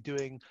constantly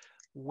doing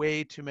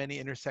way too many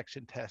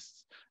intersection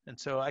tests. And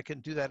so I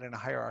can do that in a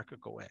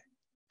hierarchical way.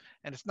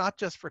 And it's not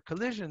just for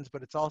collisions,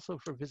 but it's also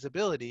for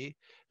visibility,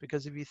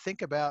 because if you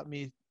think about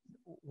me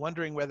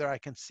wondering whether I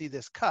can see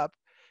this cup,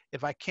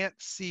 if I can't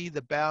see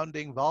the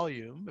bounding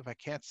volume, if I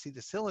can't see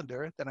the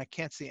cylinder, then I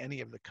can't see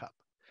any of the cup.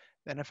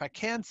 Then if I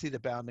can see the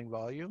bounding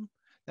volume,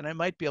 then I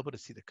might be able to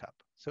see the cup.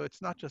 So it's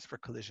not just for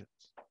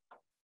collisions.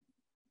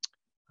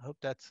 I hope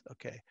that's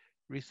okay.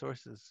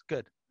 Resources,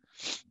 good.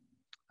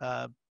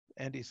 Uh,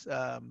 Andy's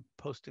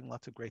posting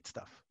lots of great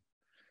stuff.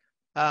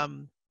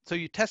 So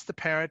you test the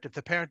parent. If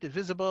the parent is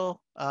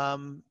visible,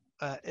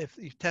 if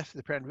you test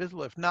the parent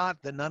visible, if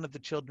not, then none of the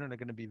children are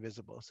going to be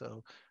visible.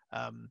 So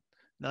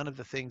none of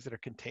the things that are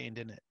contained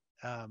in it.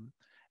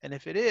 And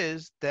if it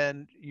is,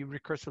 then you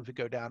recursively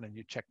go down and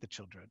you check the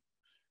children,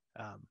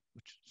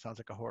 which sounds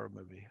like a horror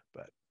movie.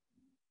 But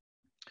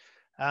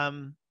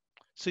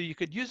so you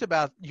could use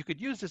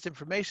this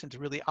information to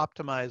really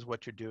optimize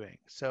what you're doing.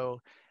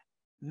 So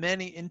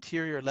many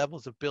interior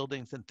levels of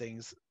buildings and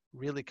things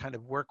really kind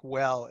of work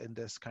well in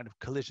this kind of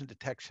collision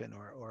detection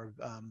or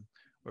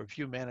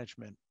view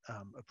management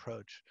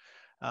approach.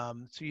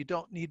 So you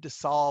don't need to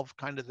solve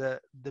kind of the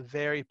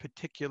very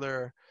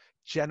particular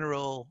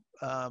general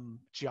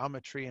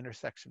geometry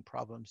intersection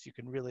problems. You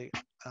can really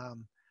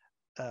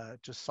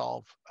just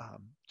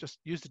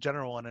use the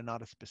general one and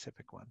not a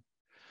specific one.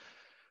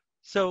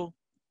 So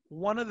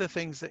one of the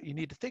things that you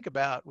need to think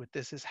about with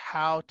this is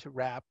how to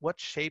wrap, what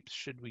shapes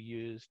should we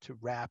use to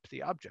wrap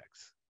the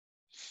objects?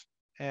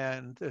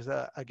 And there's,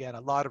 again,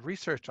 a lot of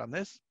research on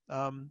this.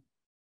 And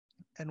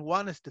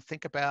one is to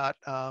think about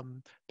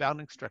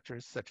bounding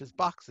structures such as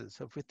boxes.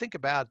 So if we think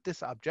about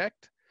this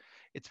object,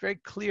 it's very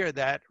clear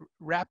that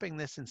wrapping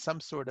this in some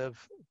sort of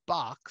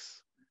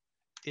box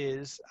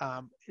it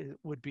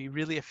would be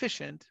really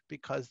efficient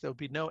because there'll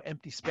be no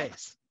empty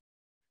space,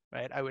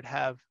 right? I would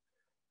have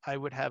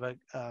a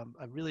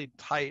really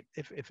tight,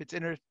 if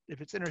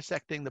it's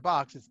intersecting the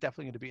box, it's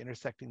definitely going to be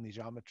intersecting the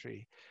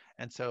geometry,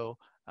 and so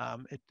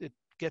it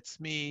gets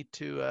me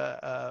to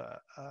a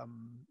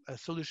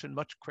solution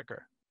much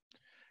quicker.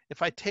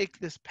 If I take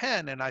this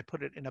pen and I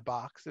put it in a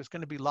box, there's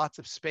going to be lots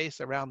of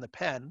space around the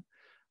pen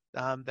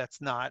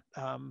that's not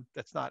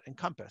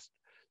encompassed.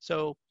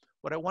 So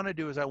what I want to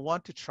do is I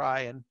want to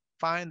try and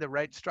find the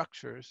right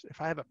structures.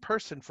 If I have a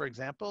person, for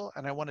example,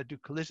 and I want to do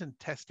collision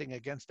testing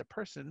against a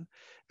person,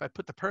 if I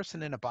put the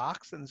person in a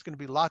box, then there's going to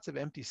be lots of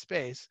empty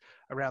space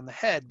around the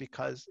head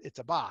because it's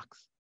a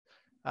box.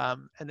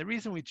 And the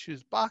reason we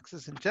choose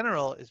boxes in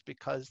general is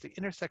because the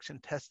intersection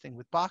testing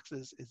with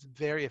boxes is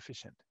very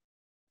efficient.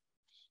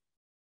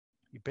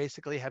 You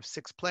basically have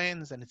 6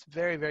 planes, and it's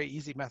very, very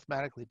easy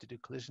mathematically to do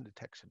collision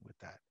detection with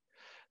that.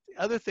 The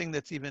other thing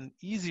that's even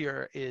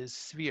easier is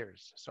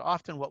spheres. So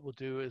often what we'll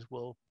do is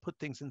we'll put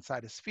things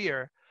inside a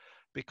sphere,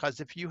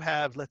 because if you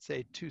have, let's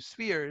say, 2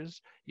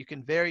 spheres, you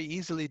can very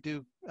easily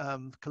do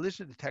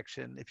collision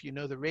detection if you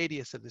know the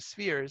radius of the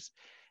spheres,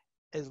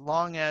 as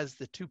long as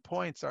the 2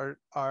 points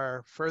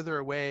are further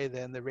away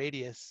than the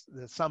radius,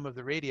 the sum of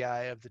the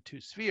radii of the 2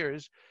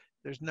 spheres.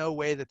 There's no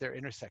way that they're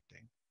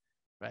intersecting.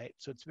 Right?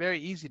 So it's very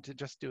easy to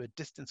just do a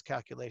distance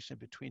calculation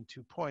between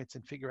 2 points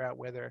and figure out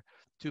whether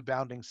 2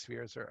 bounding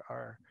spheres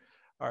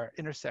are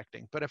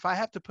intersecting. But if I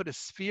have to put a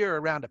sphere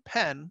around a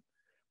pen,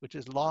 which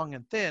is long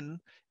and thin,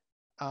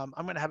 I'm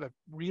going to have a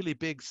really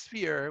big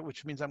sphere,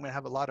 which means I'm going to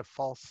have a lot of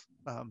false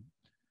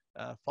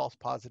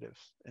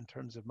positives in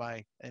terms of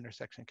my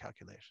intersection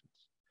calculations.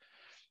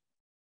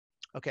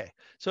 Okay,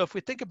 so if we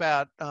think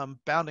about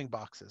bounding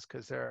boxes,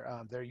 because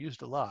they're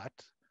used a lot,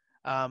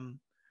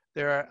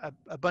 there are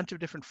a bunch of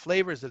different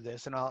flavors of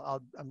this, and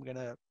I'm going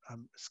to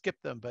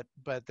skip them,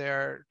 but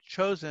they're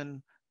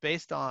chosen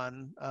based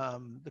on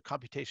the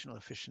computational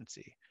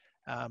efficiency.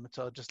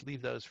 So I'll just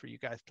leave those for you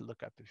guys to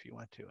look up if you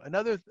want to.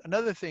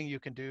 Another thing you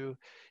can do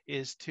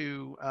is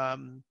to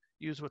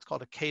use what's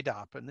called a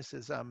KDOP, and this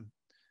is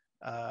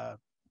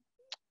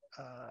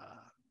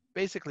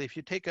basically if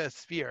you take a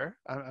sphere,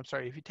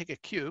 if you take a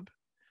cube,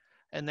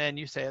 and then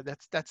you say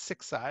that's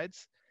 6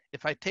 sides.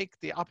 If I take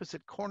the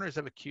opposite corners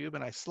of a cube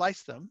and I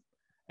slice them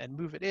and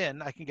move it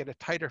in, I can get a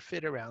tighter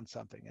fit around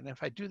something. And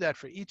if I do that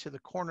for each of the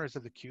corners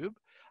of the cube,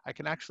 I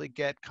can actually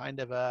get kind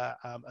of a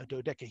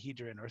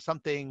dodecahedron or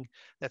something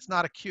that's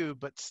not a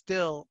cube, but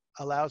still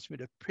allows me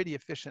to pretty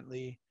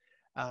efficiently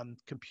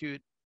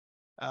compute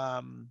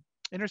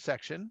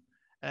intersection,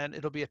 and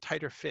it'll be a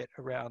tighter fit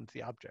around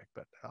the object,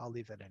 but I'll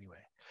leave that anyway.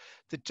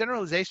 The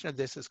generalization of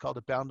this is called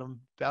a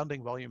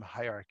bounding volume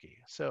hierarchy.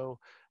 So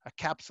a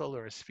capsule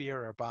or a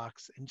sphere or a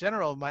box, in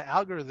general, my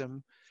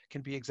algorithm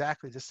can be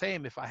exactly the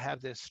same. If I have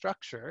this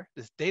structure,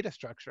 this data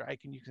structure, I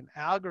can use an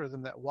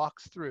algorithm that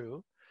walks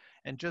through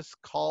and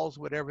just calls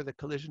whatever the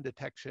collision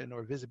detection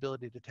or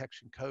visibility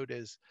detection code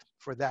is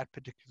for that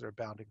particular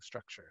bounding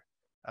structure,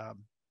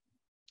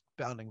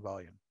 bounding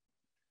volume.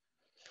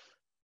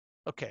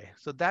 Okay,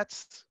 so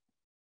that's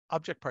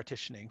object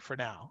partitioning for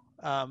now.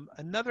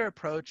 Another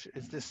approach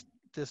is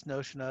this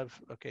notion of,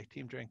 okay,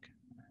 team drink.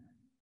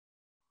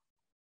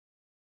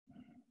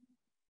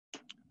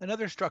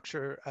 Another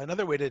structure,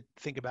 another way to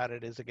think about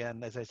it is,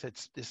 again, as I said,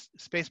 this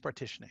space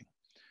partitioning.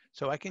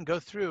 So I can go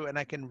through and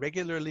I can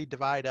regularly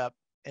divide up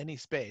any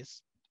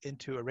space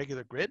into a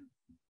regular grid,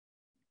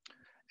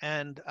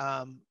 and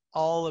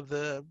all of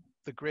the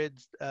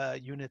grid's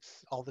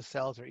units, all the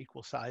cells are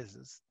equal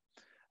sizes.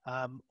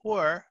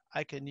 Or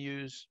I can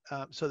use,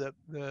 so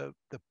the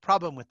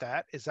problem with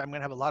that is I'm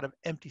going to have a lot of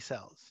empty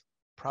cells,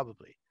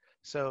 probably.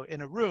 So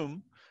in a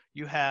room,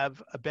 you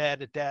have a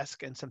bed, a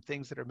desk, and some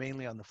things that are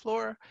mainly on the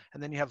floor,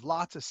 and then you have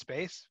lots of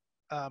space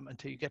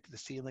until you get to the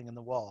ceiling and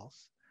the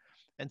walls.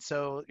 And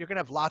so you're going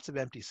to have lots of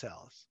empty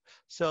cells.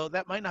 So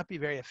that might not be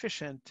very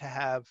efficient to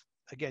have,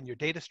 again, your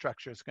data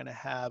structure is going to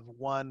have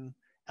one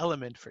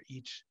element for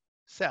each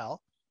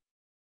cell.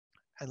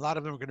 And a lot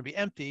of them are going to be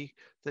empty.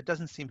 That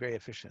doesn't seem very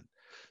efficient.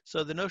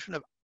 So the notion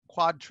of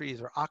quad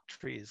trees or oct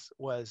trees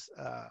was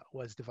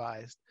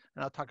devised.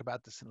 And I'll talk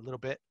about this in a little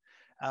bit.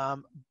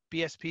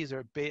 BSPs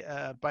or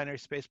binary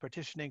space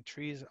partitioning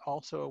trees,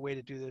 also a way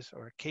to do this,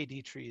 or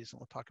KD trees, and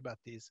we'll talk about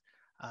these.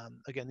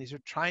 Again, these are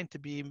trying to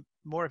be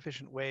more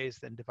efficient ways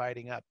than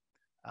dividing up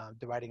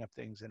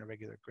things in a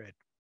regular grid.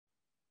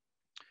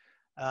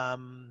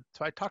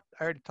 So I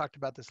already talked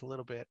about this a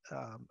little bit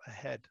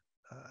ahead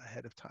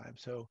of time.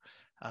 So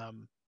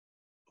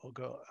we'll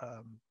go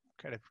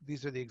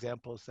these are the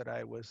examples that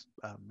I was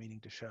meaning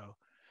to show.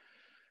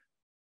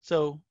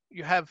 So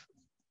you have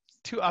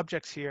two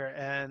objects here,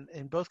 and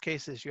in both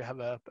cases you have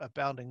a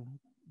bounding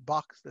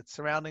box that's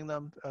surrounding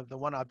them. The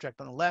one object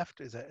on the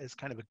left is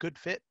kind of a good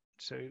fit.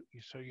 So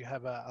you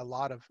have a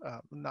lot of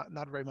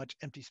not very much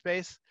empty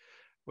space,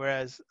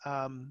 whereas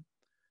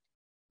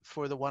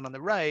for the one on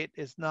the right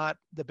is not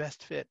the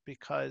best fit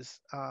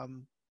because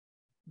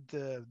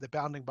the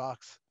bounding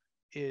box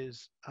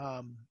is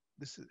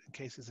this in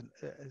case is an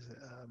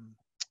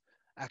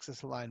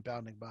axis aligned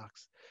bounding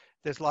box.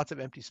 There's lots of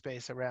empty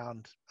space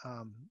around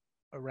the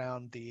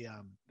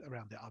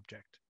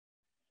object.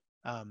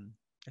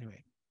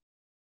 Anyway.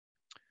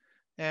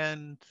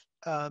 And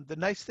the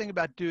nice thing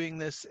about doing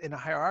this in a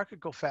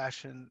hierarchical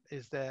fashion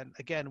is that,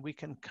 again, we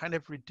can kind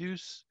of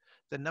reduce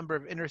the number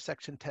of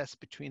intersection tests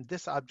between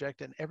this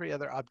object and every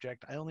other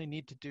object. I only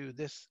need to do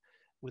this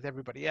with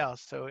everybody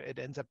else. So it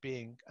ends up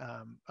being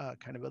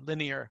kind of a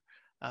linear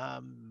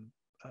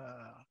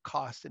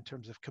cost in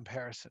terms of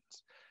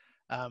comparisons.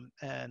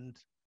 And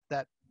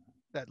that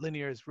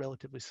linear is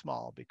relatively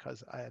small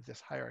because I have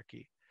this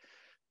hierarchy.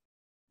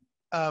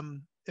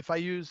 If I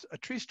use a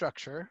tree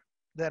structure,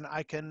 then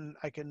I can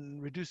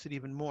reduce it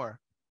even more.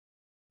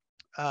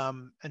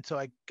 And so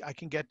I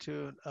can get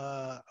to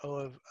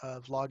O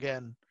of log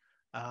n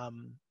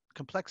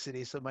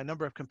complexity. So my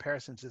number of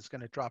comparisons is going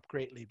to drop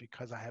greatly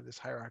because I have this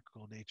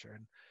hierarchical nature.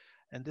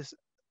 And this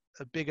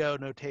big O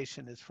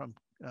notation is from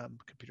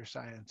computer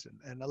science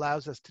and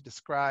allows us to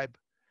describe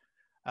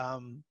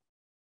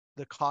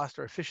the cost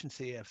or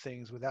efficiency of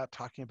things without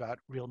talking about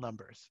real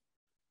numbers.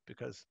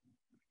 Because,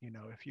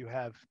 if you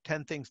have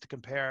 10 things to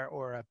compare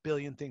or 1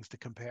 billion things to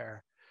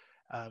compare,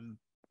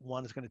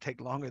 one is going to take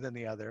longer than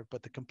the other,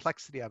 but the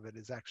complexity of it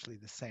is actually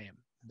the same.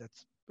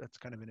 That's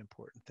kind of an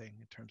important thing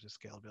in terms of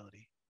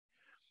scalability.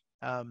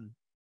 And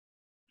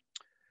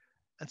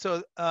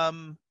so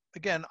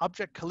again,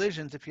 object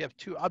collisions. If you have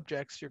two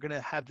objects, you're going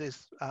to have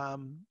this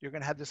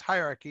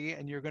hierarchy,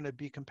 and you're going to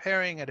be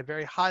comparing at a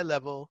very high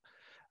level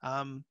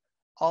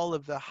all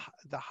of the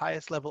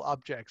highest level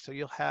objects. So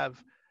you'll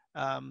have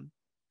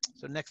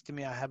so next to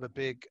me, I have a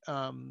big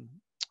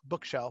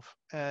bookshelf,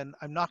 and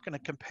I'm not going to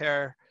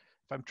compare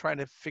if I'm trying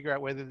to figure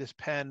out whether this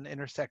pen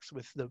intersects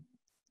with the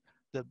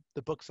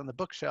books on the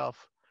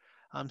bookshelf.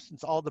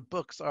 Since all the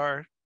books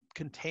are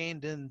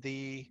contained in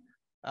the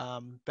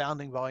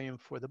bounding volume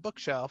for the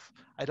bookshelf,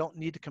 I don't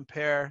need to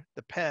compare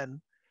the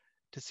pen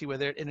to see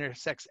whether it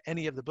intersects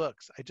any of the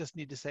books. I just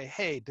need to say,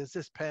 hey, does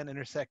this pen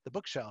intersect the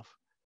bookshelf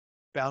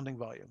bounding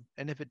volume?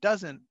 And if it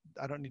doesn't,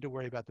 I don't need to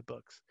worry about the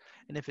books.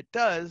 And if it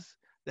does,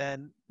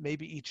 then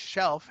maybe each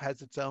shelf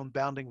has its own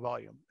bounding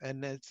volume.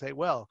 And then say,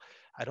 well,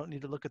 I don't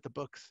need to look at the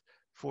books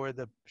for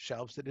the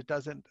shelves that it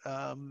doesn't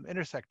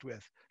intersect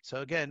with.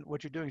 So again,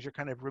 what you're doing is you're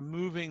kind of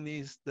removing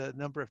the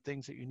number of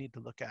things that you need to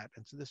look at.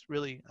 And so this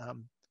really,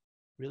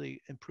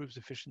 really improves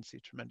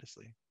efficiency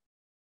tremendously.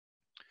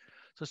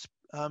 So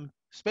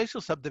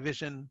spatial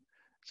subdivision,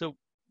 so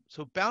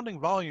bounding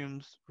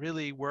volumes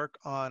really work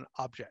on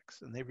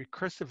objects, and they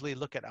recursively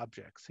look at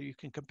objects. So you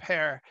can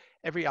compare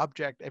every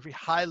object, every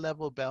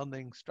high-level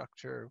bounding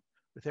structure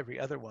with every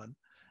other one,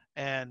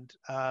 and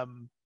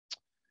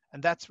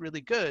that's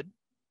really good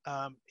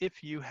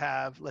if you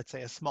have, let's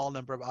say, a small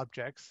number of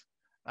objects,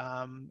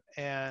 and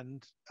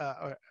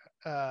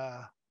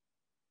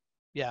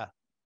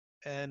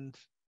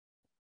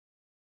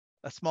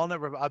a small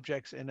number of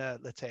objects in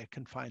let's say, a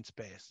confined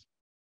space.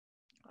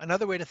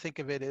 Another way to think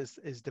of it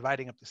is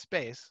dividing up the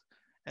space.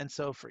 And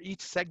so for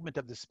each segment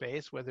of the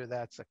space, whether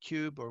that's a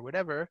cube or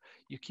whatever,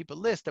 you keep a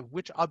list of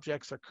which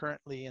objects are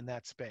currently in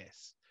that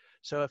space.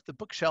 So if the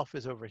bookshelf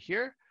is over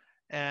here,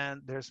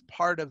 and there's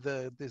part of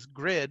this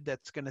grid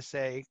that's going to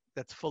say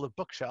that's full of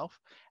bookshelf,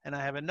 and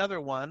I have another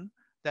one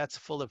that's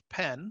full of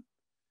pen,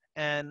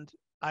 and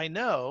I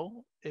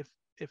know if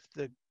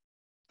the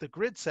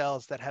grid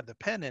cells that have the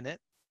pen in it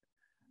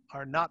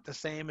are not the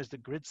same as the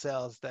grid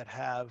cells that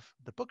have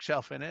the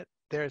bookshelf in it,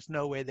 there's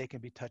no way they can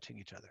be touching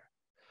each other.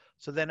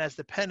 So then as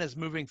the pen is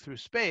moving through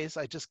space,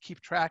 I just keep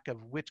track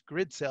of which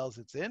grid cells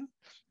it's in.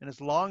 And as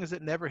long as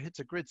it never hits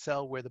a grid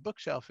cell where the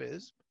bookshelf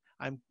is,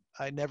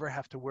 I never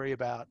have to worry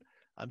about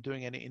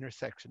doing any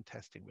intersection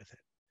testing with it.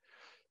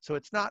 So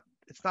it's not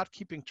it's not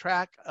keeping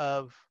track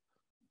of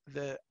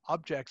the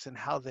objects and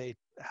how they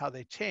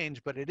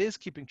change, but it is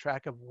keeping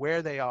track of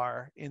where they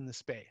are in the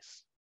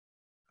space.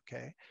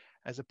 Okay,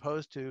 as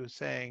opposed to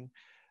saying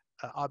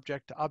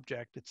object to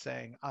object, it's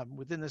saying I'm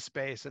within the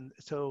space. And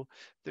so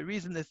the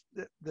reason this,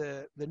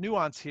 the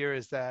nuance here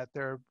is that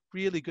there are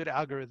really good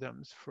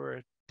algorithms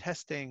for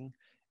testing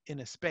in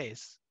a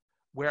space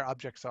where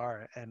objects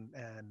are, and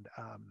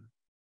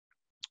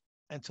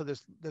so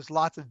there's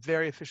lots of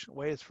very efficient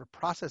ways for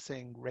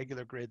processing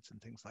regular grids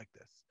and things like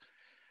this.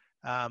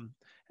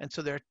 And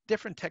so there are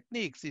different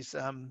techniques, these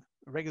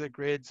regular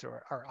grids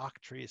or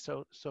octrees.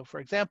 So for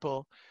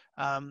example,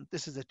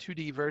 this is a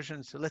 2D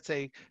version. So let's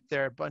say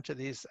there are a bunch of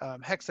these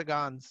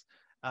hexagons,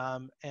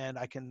 and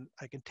I can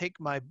take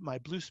my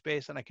blue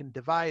space and I can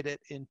divide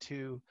it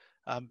into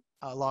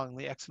along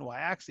the X and Y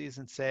axes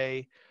and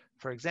say,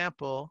 for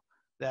example,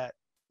 that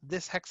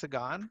this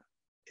hexagon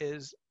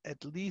is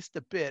at least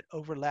a bit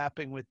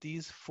overlapping with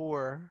these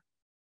 4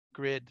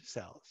 grid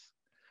cells.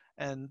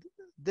 And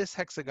this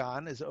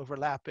hexagon is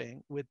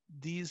overlapping with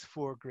these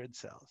 4 grid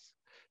cells.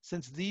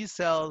 Since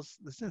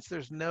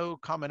there's no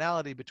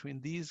commonality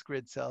between these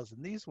grid cells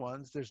and these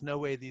ones, there's no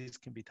way these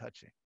can be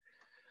touching.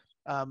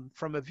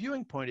 From a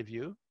viewing point of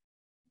view,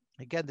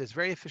 again, there's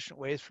very efficient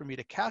ways for me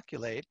to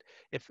calculate.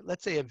 If,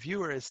 let's say, a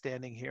viewer is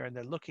standing here and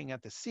they're looking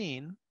at the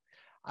scene,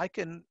 I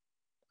can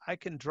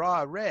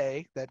draw a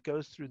ray that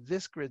goes through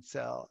this grid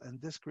cell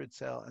and this grid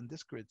cell and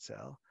this grid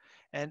cell.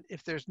 And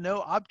if there's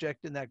no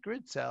object in that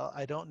grid cell,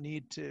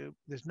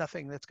 there's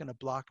nothing that's going to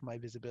block my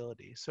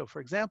visibility. So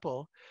for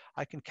example,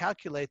 I can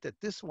calculate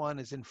that this one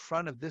is in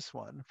front of this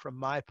one from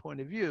my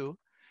point of view,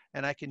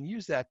 and I can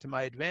use that to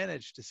my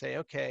advantage to say,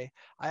 okay,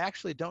 I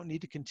actually don't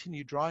need to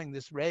continue drawing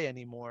this ray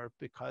anymore,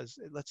 because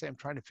let's say I'm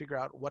trying to figure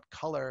out what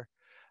color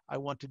I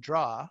want to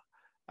draw.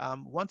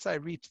 Once I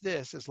reach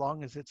this, as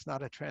long as it's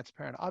not a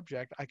transparent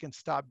object, I can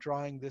stop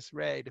drawing this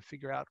ray to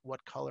figure out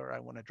what color I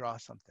want to draw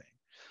something.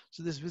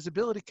 So this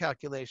visibility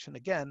calculation,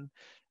 again,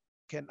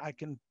 I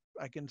can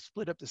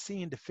split up the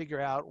scene to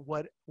figure out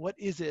what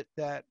is it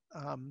that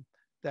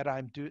that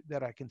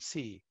I can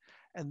see.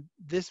 And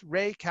this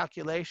ray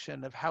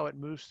calculation of how it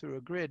moves through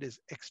a grid is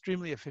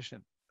extremely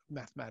efficient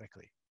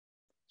mathematically.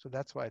 So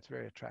that's why it's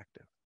very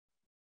attractive.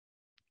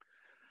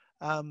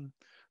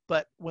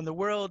 But when the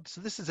world,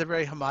 so this is a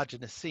very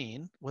homogeneous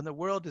scene. When the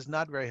world is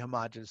not very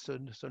homogeneous,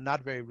 so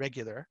not very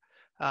regular,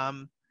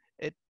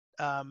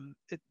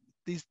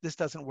 this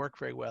doesn't work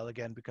very well,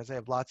 again, because I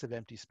have lots of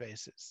empty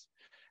spaces.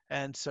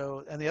 And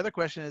the other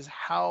question is,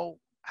 how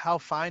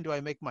fine do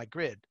I make my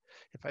grid?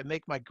 If I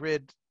make my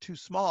grid too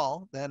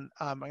small, then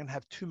I'm going to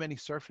have too many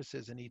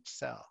surfaces in each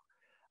cell.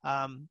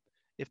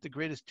 If the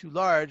grid is too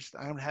large,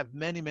 I'm going to have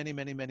many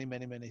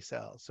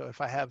cells. So if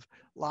I have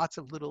lots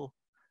of little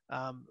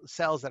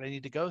cells that I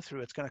need to go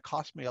through, it's going to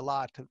cost me a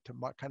lot to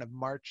kind of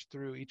march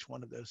through each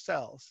one of those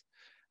cells.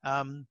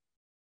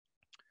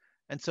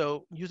 And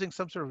so using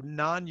some sort of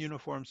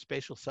non-uniform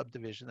spatial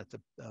subdivision, that's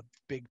a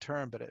big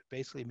term, but it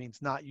basically means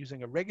not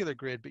using a regular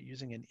grid, but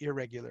using an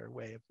irregular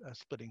way of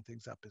splitting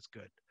things up is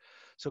good.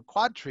 So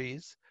quad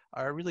trees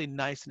are a really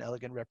nice and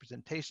elegant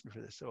representation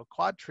for this. So a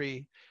quad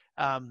tree,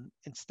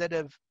 instead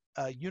of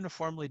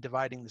uniformly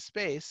dividing the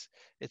space,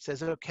 it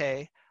says,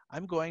 okay,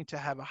 I'm going to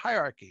have a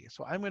hierarchy.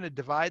 So I'm going to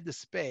divide the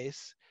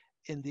space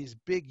in these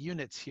big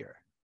units here.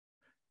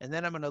 And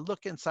then I'm going to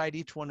look inside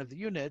each one of the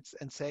units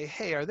and say,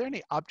 hey, are there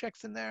any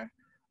objects in there?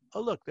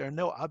 Oh, look, there are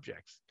no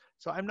objects.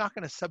 So I'm not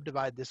going to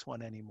subdivide this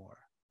one anymore.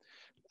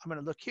 I'm going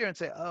to look here and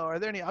say, oh, are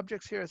there any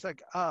objects here? It's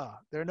like,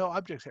 there are no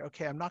objects here.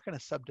 Okay, I'm not going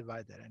to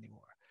subdivide that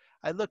anymore.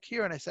 I look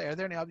here and I say, are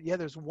there any objects? Yeah,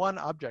 there's one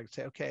object.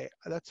 Say, okay,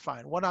 that's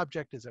fine. One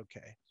object is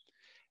okay.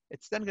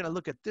 It's then going to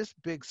look at this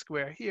big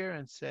square here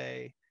and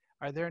say,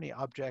 are there any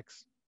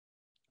objects?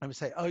 I'm going to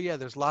say, oh, yeah,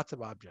 there's lots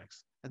of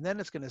objects. And then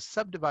it's going to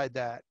subdivide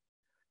that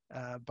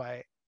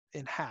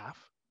in half.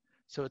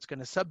 So it's going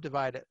to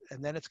subdivide it,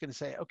 and then it's going to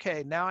say,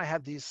 okay, now I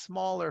have these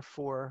smaller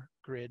 4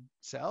 grid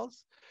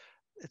cells.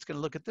 It's going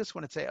to look at this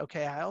one and say,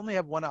 okay, I only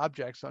have one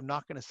object, so I'm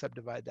not going to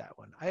subdivide that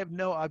one. I have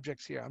no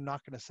objects here. I'm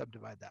not going to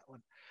subdivide that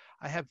one.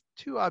 I have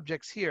 2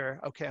 objects here.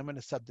 Okay, I'm going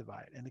to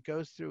subdivide. And it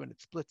goes through and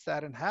it splits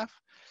that in half.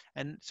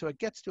 And so it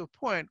gets to a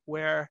point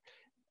where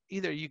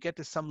either you get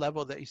to some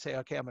level that you say,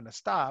 okay, I'm going to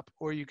stop,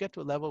 or you get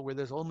to a level where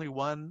there's only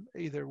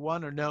either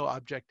one or no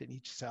object in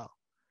each cell.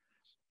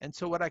 And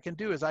so what I can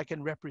do is I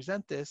can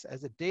represent this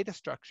as a data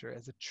structure,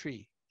 as a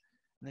tree.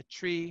 And the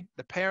tree,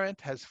 the parent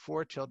has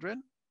 4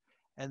 children,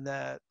 and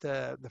the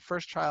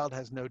first child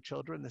has no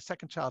children, the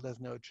second child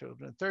has no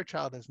children, the third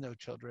child has no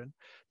children,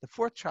 the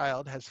fourth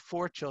child has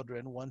 4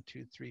 children, 1,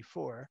 2, 3,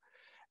 4,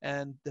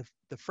 and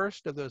the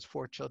first of those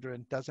 4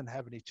 children doesn't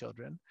have any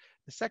children.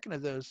 The second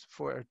of those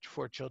four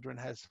children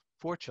has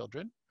 4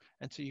 children,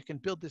 and so you can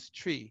build this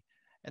tree.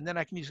 And then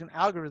I can use an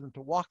algorithm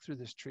to walk through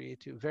this tree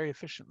to very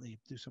efficiently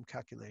do some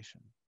calculation.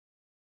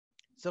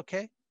 It's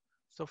okay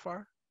so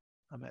far?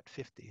 I'm at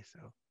 50, so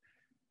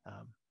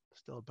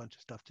still a bunch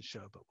of stuff to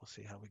show, but we'll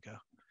see how we go.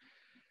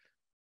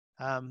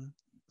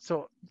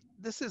 So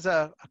this is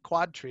a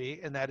quad tree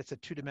in that it's a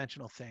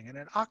two-dimensional thing, and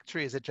an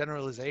octree is a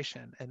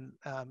generalization. And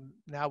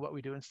now what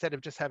we do, instead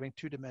of just having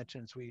two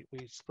dimensions, we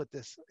split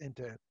this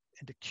into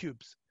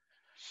cubes.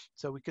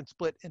 So we can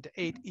split into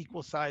 8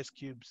 equal size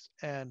cubes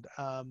and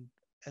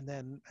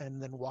then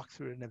walk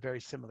through it in a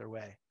very similar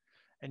way.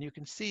 And you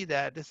can see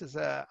that this is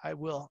I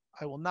will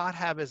um, not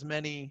have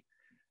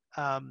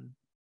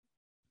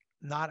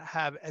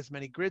as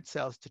many grid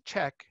cells to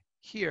check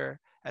here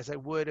as I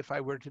would if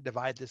I were to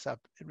divide this up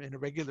in a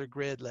regular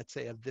grid, let's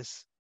say of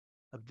this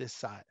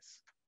size.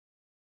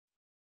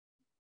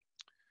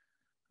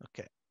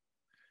 Okay.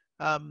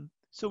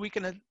 So we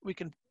can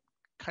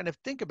kind of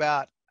think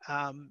about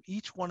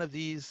each one of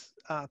these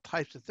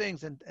types of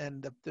things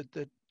and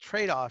the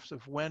trade-offs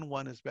of when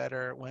one is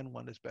better, when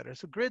one is better.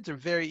 So grids are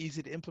very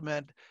easy to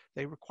implement.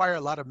 They require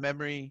a lot of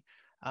memory.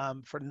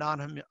 For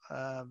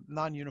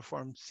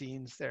non-uniform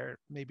scenes, they're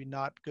maybe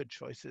not good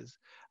choices.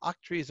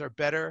 Octrees are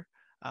better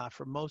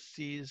for most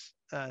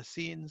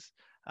scenes.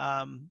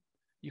 Um,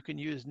 you can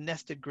use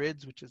nested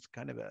grids, which is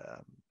kind of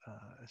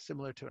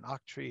similar to an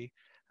octree.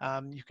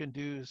 You can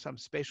do some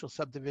spatial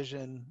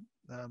subdivision,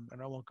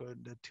 and I won't go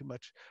into too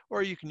much,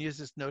 or you can use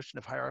this notion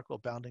of hierarchical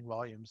bounding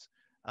volumes.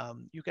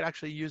 You could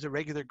actually use a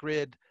regular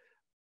grid,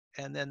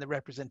 and then the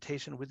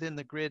representation within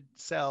the grid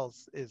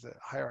cells is a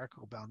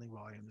hierarchical bounding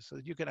volume. So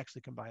you can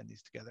actually combine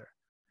these together.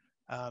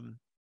 Um,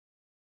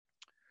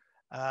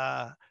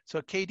 so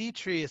a KD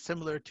tree is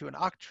similar to an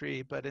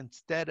octree, but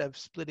instead of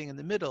splitting in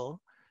the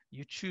middle,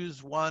 you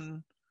choose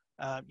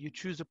you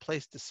choose a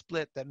place to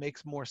split that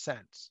makes more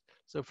sense.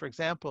 So for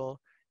example,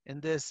 in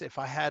this, if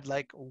I had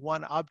like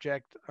one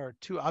object or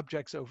two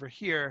objects over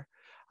here,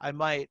 I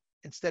might,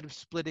 instead of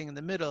splitting in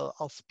the middle,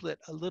 I'll split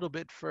a little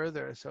bit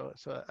further. So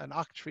an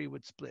octree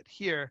would split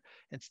here.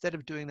 Instead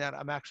of doing that,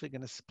 I'm actually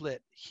going to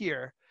split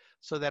here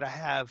so that I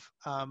have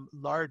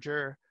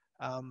larger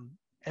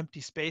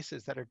empty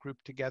spaces that are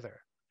grouped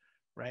together,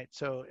 right?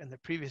 So in the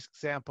previous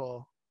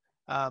example,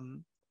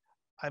 um,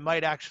 I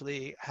might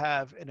actually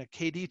have in a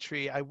KD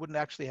tree, I wouldn't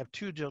actually have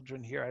two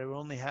children here. I would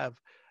only have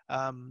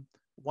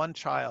one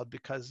child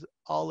because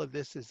all of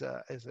this is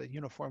a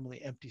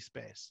uniformly empty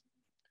space.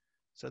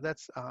 So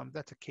that's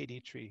a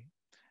KD tree,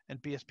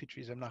 and BSP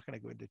trees I'm not going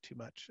to go into too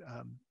much.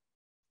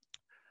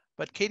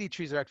 But KD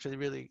trees are actually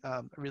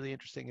really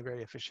interesting and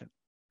very efficient.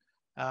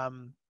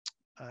 And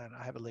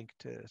I have a link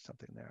to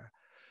something there.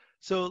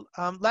 So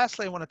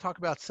lastly, I want to talk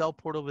about cell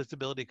portal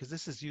visibility because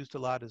this is used a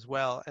lot as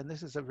well. And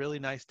this is a really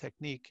nice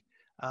technique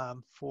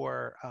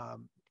for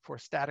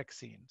static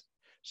scenes.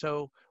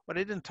 So what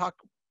I didn't talk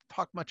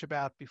much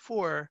about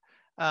before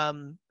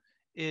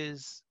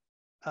is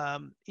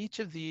each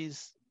of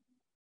these.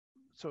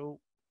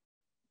 So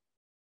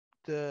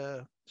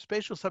the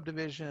spatial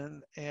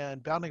subdivision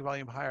and bounding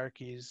volume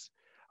hierarchies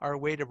are a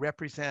way to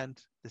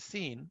represent the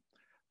scene.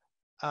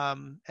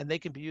 And they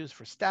can be used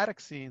for static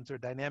scenes or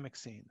dynamic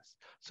scenes.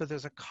 So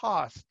there's a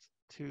cost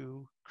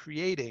to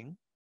creating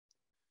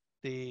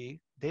the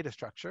data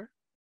structure,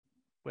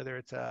 whether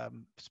it's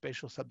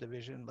spatial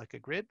subdivision like a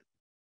grid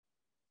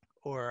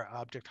or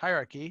object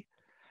hierarchy.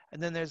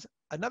 And then there's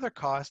another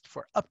cost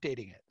for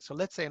updating it. So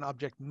let's say an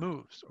object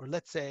moves, or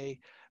let's say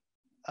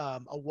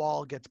a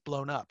wall gets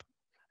blown up,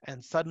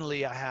 and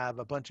suddenly I have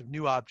a bunch of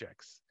new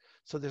objects.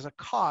 So there's a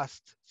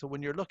cost. So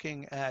when you're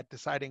looking at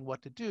deciding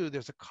what to do,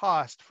 there's a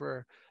cost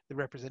for the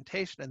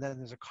representation, and then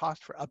there's a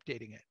cost for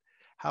updating it.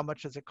 How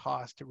much does it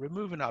cost to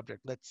remove an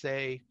object? Let's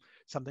say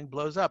something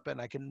blows up and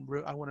I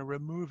want to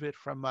remove it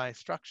from my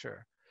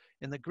structure.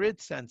 In the grid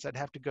sense, I'd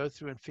have to go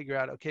through and figure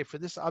out, okay, for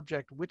this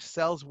object, which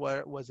cells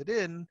was it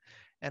in?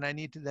 And I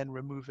need to then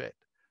remove it.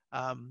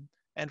 And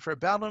for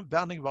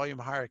bounding volume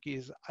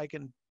hierarchies, I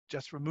can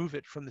just remove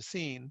it from the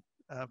scene,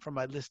 from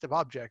my list of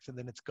objects, and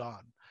then it's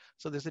gone.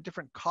 So there's a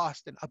different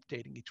cost in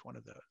updating each one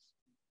of those.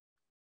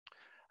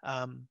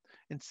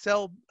 In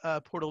cell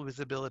portal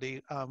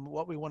visibility,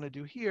 what we want to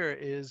do here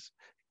is,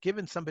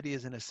 given somebody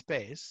is in a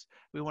space,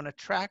 we want to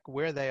track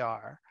where they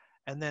are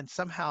and then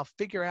somehow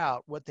figure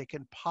out what they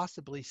can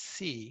possibly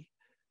see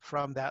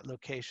from that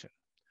location.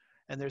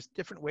 And there's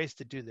different ways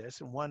to do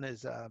this. And one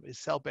is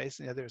cell-based,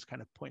 and the other is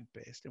kind of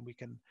point-based. And we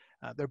can,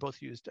 they're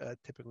both used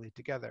typically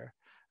together.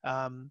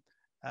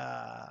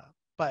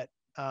 But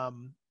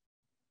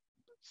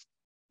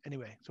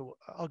anyway, so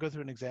I'll go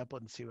through an example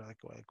and see like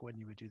when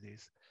you would do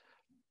these.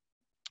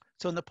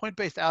 So in the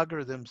point-based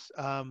algorithms,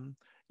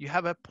 you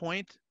have a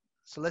point.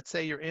 So let's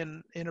say you're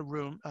in a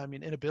room,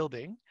 in a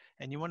building,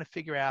 and you want to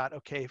figure out,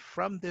 okay,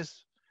 from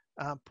this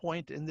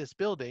point in this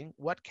building,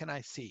 what can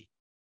I see?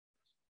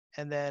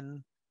 And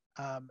then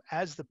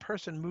as the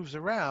person moves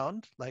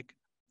around, like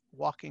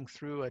walking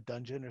through a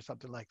dungeon or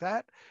something like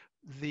that,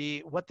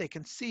 what they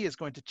can see is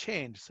going to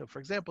change. So for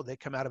example, they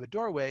come out of a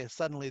doorway and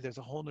suddenly there's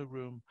a whole new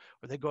room,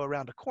 or they go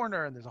around a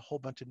corner and there's a whole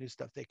bunch of new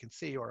stuff they can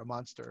see, or a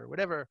monster or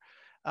whatever.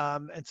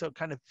 And so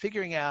kind of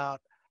figuring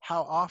out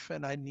how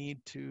often I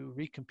need to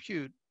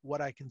recompute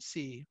what I can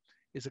see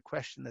is a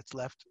question that's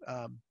left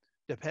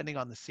depending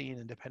on the scene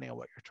and depending on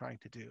what you're trying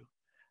to do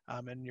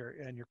and your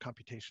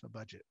computational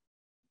budget.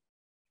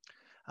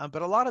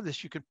 But a lot of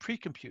this you could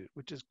pre-compute,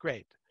 which is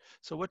great.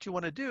 So what you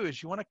want to do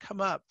is you want to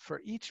come up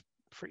for each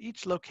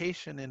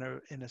location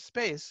in a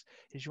space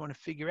is you want to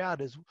figure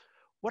out is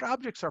what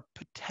objects are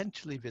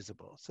potentially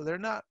visible. So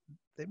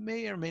they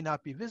may or may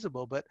not be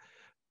visible, but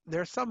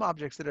there are some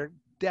objects that are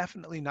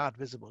definitely not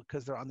visible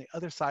because they're on the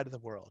other side of the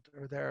world,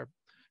 or they're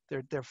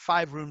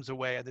 5 rooms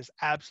away and there's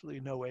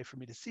absolutely no way for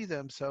me to see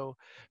them. So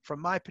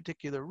from my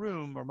particular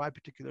room or my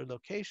particular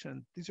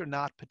location, these are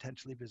not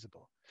potentially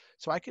visible.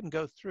 So I can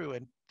go through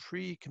and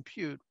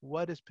pre-compute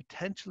what is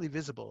potentially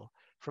visible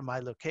from my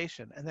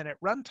location. And then at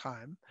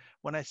runtime,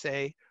 when I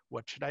say,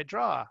 what should I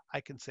draw?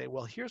 I can say,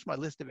 well, here's my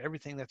list of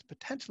everything that's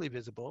potentially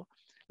visible.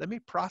 Let me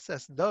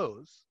process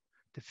those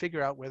to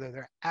figure out whether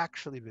they're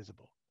actually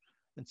visible.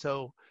 And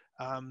so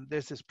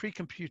there's this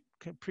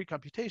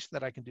pre-computation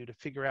that I can do to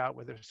figure out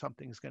whether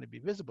something is going to be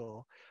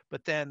visible.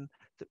 But then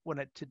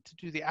to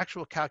do the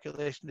actual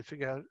calculation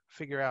to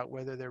figure out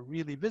whether they're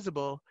really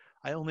visible,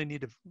 I only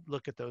need to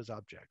look at those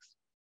objects.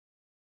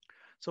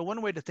 So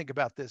one way to think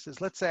about this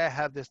is, let's say I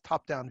have this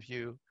top-down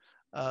view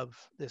of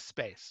this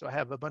space. So I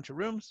have a bunch of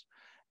rooms,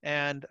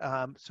 and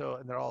and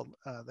they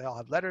all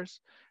have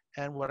letters.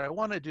 And what I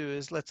want to do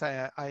is, let's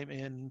say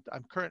I'm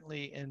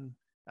currently in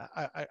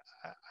I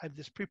have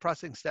this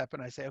pre-processing step,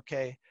 and I say,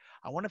 okay,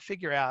 I want to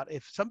figure out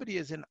if somebody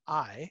is in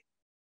I,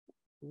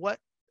 what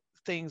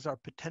things are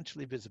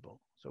potentially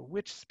visible. So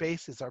which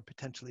spaces are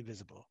potentially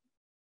visible.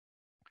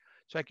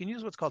 So I can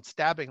use what's called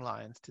stabbing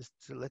lines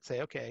to let's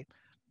say, okay,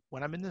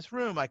 when I'm in this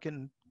room, I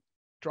can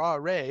draw a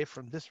ray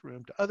from this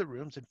room to other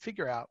rooms and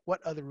figure out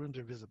what other rooms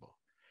are visible.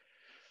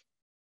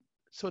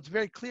 So it's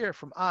very clear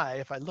from I,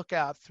 if I look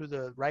out through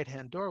the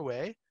right-hand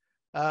doorway,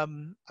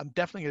 I'm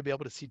definitely going to be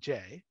able to see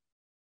J.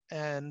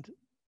 And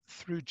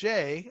through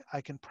J, I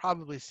can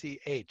probably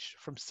see H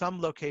from some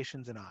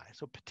locations in I.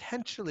 So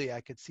potentially I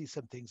could see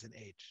some things in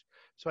H.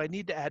 So I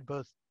need to add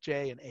both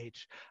J and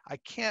H.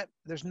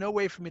 There's no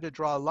way for me to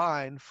draw a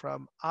line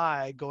from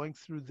I going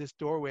through this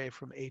doorway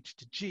from H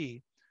to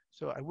G.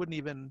 So I wouldn't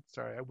even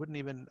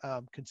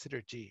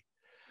consider G.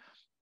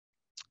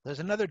 There's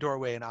another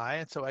doorway in I,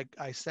 and so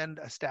I send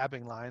a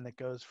stabbing line that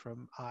goes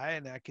from I,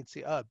 and I can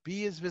see,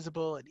 B is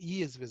visible and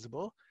E is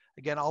visible.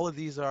 Again, all of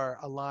these are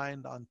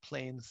aligned on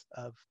planes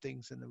of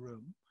things in the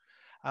room.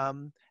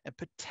 And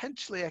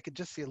potentially I could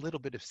just see a little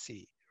bit of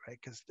C, right?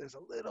 Because there's a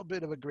little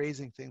bit of a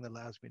grazing thing that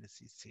allows me to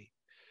see C.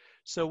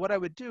 So what I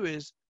would do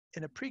is,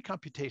 in a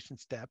pre-computation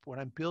step, when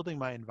I'm building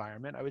my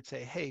environment, I would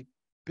say, hey,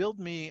 build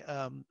me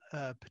a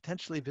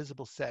potentially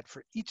visible set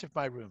for each of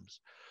my rooms.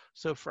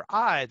 So for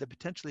I, the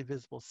potentially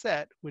visible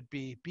set would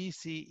be B,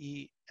 C,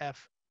 E,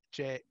 F,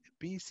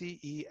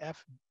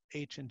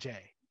 H, and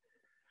J.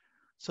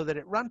 So that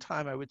at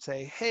runtime, I would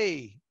say,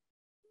 hey,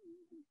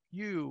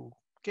 you,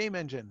 game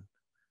engine,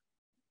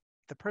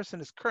 the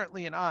person is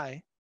currently in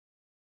I,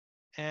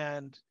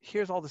 and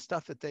here's all the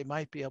stuff that they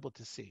might be able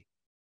to see.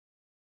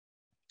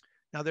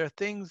 Now there are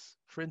things,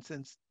 for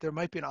instance, there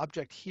might be an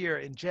object here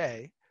in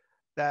J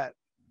that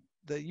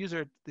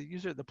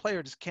the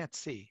player just can't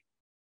see.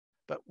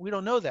 But we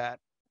don't know that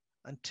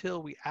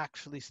until we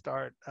actually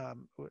start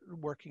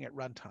working at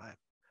runtime.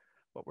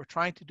 What we're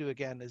trying to do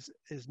again is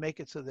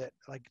make it so that,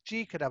 like,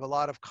 G could have a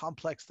lot of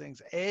complex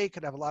things, A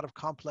could have a lot of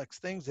complex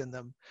things in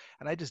them,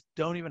 and I just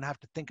don't even have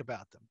to think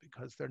about them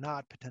because they're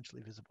not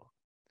potentially visible.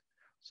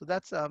 So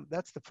that's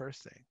the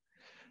first thing.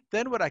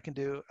 Then what I can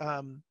do,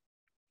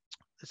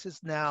 this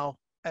is now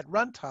at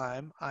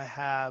runtime, I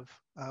have,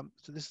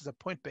 so this is a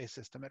point-based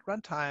system. At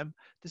runtime,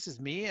 this is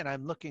me, and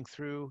I'm looking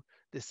through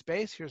this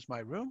space. Here's my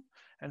room.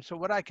 And so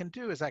what I can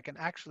do is I can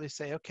actually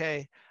say,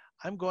 okay,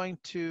 I'm going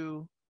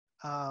to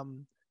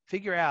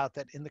figure out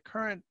that in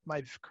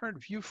my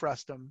current view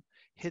frustum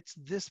hits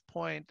this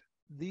point,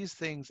 these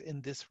things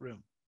in this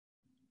room.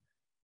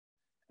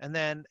 And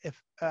then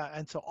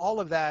and so all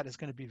of that is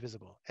going to be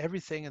visible.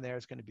 Everything in there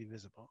is going to be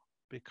visible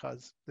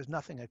because there's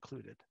nothing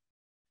occluded.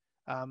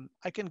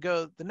 I can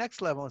go the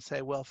next level and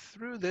say, well,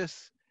 through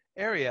this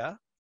area,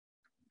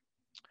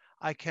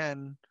 I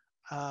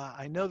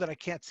know that I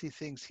can't see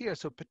things here.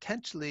 So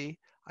potentially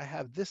I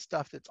have this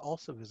stuff that's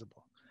also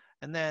visible.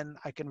 And then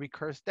I can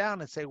recurse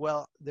down and say,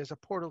 well, there's a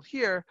portal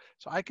here.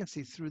 So I can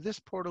see through this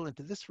portal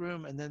into this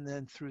room, and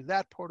then through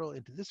that portal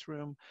into this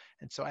room.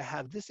 And so I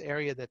have this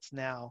area that's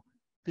now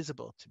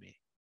visible to me.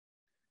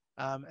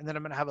 And then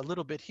I'm going to have a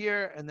little bit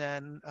here, and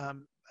then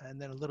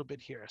a little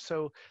bit here.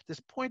 So this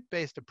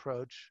point-based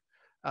approach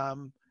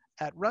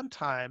at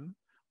runtime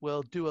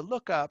will do a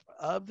lookup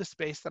of the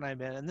space that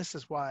I'm in. And this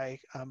is why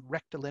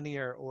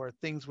rectilinear or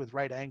things with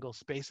right angle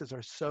spaces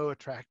are so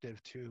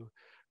attractive to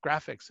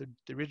graphics. So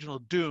the original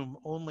Doom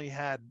only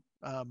had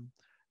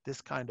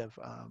these kinds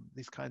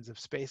of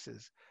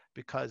spaces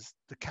because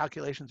the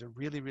calculations are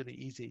really, really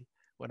easy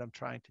when I'm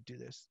trying to do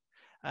this.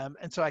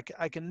 And so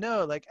I can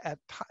know, like,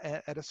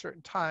 at a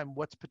certain time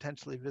what's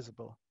potentially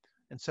visible.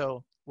 And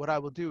so what I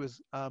will do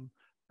is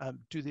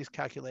do these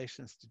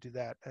calculations to do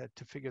that,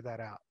 to figure that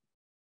out.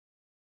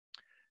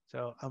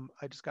 So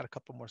I just got a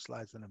couple more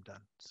slides, then I'm done.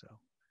 So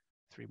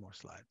 3 more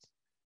slides.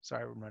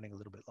 Sorry, I'm running a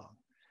little bit long.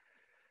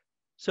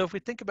 So if we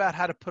think about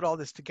how to put all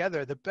this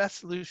together, the best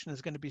solution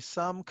is going to be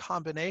some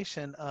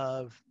combination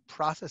of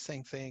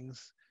processing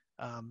things.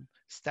 A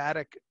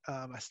static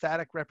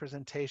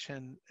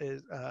representation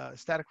is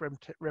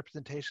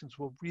representations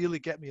will really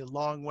get me a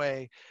long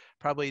way.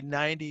 Probably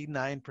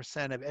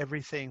 99% of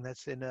everything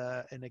that's in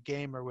a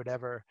game or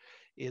whatever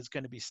is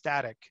going to be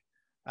static.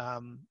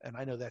 And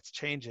I know that's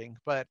changing,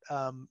 but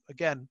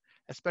again,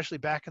 especially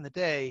back in the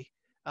day,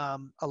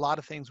 a lot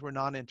of things were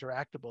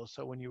non-interactable.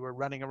 So when you were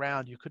running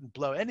around, you couldn't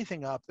blow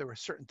anything up. There were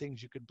certain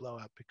things you could blow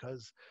up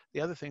because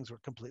the other things were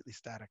completely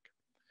static.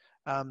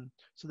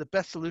 So the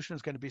best solution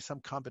is going to be some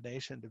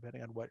combination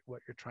depending on what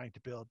you're trying to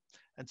build.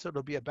 And so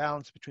it'll be a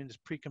balance between this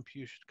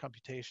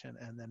pre-computation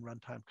and then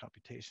runtime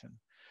computation.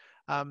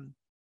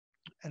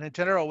 And in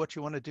general, what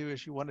you want to do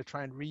is you want to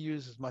try and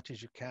reuse as much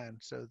as you can.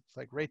 So it's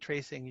like ray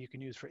tracing you can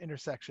use for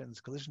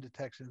intersections, collision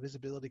detection,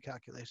 visibility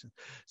calculations.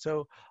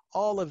 So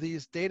all of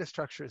these data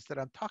structures that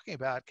I'm talking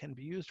about can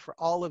be used for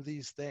all of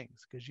these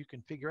things because you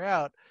can figure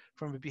out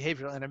from a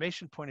behavioral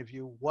animation point of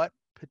view, what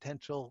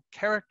potential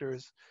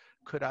characters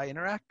could I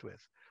interact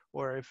with?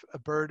 Or if a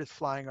bird is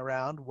flying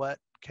around, what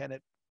can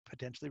it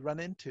potentially run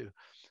into?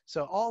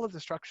 So all of the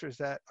structures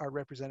that are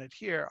represented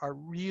here are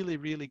really,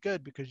 really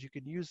good because you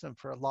can use them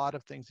for a lot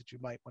of things that you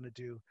might want to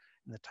do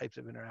in the types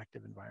of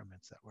interactive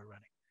environments that we're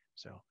running.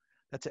 So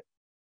that's it.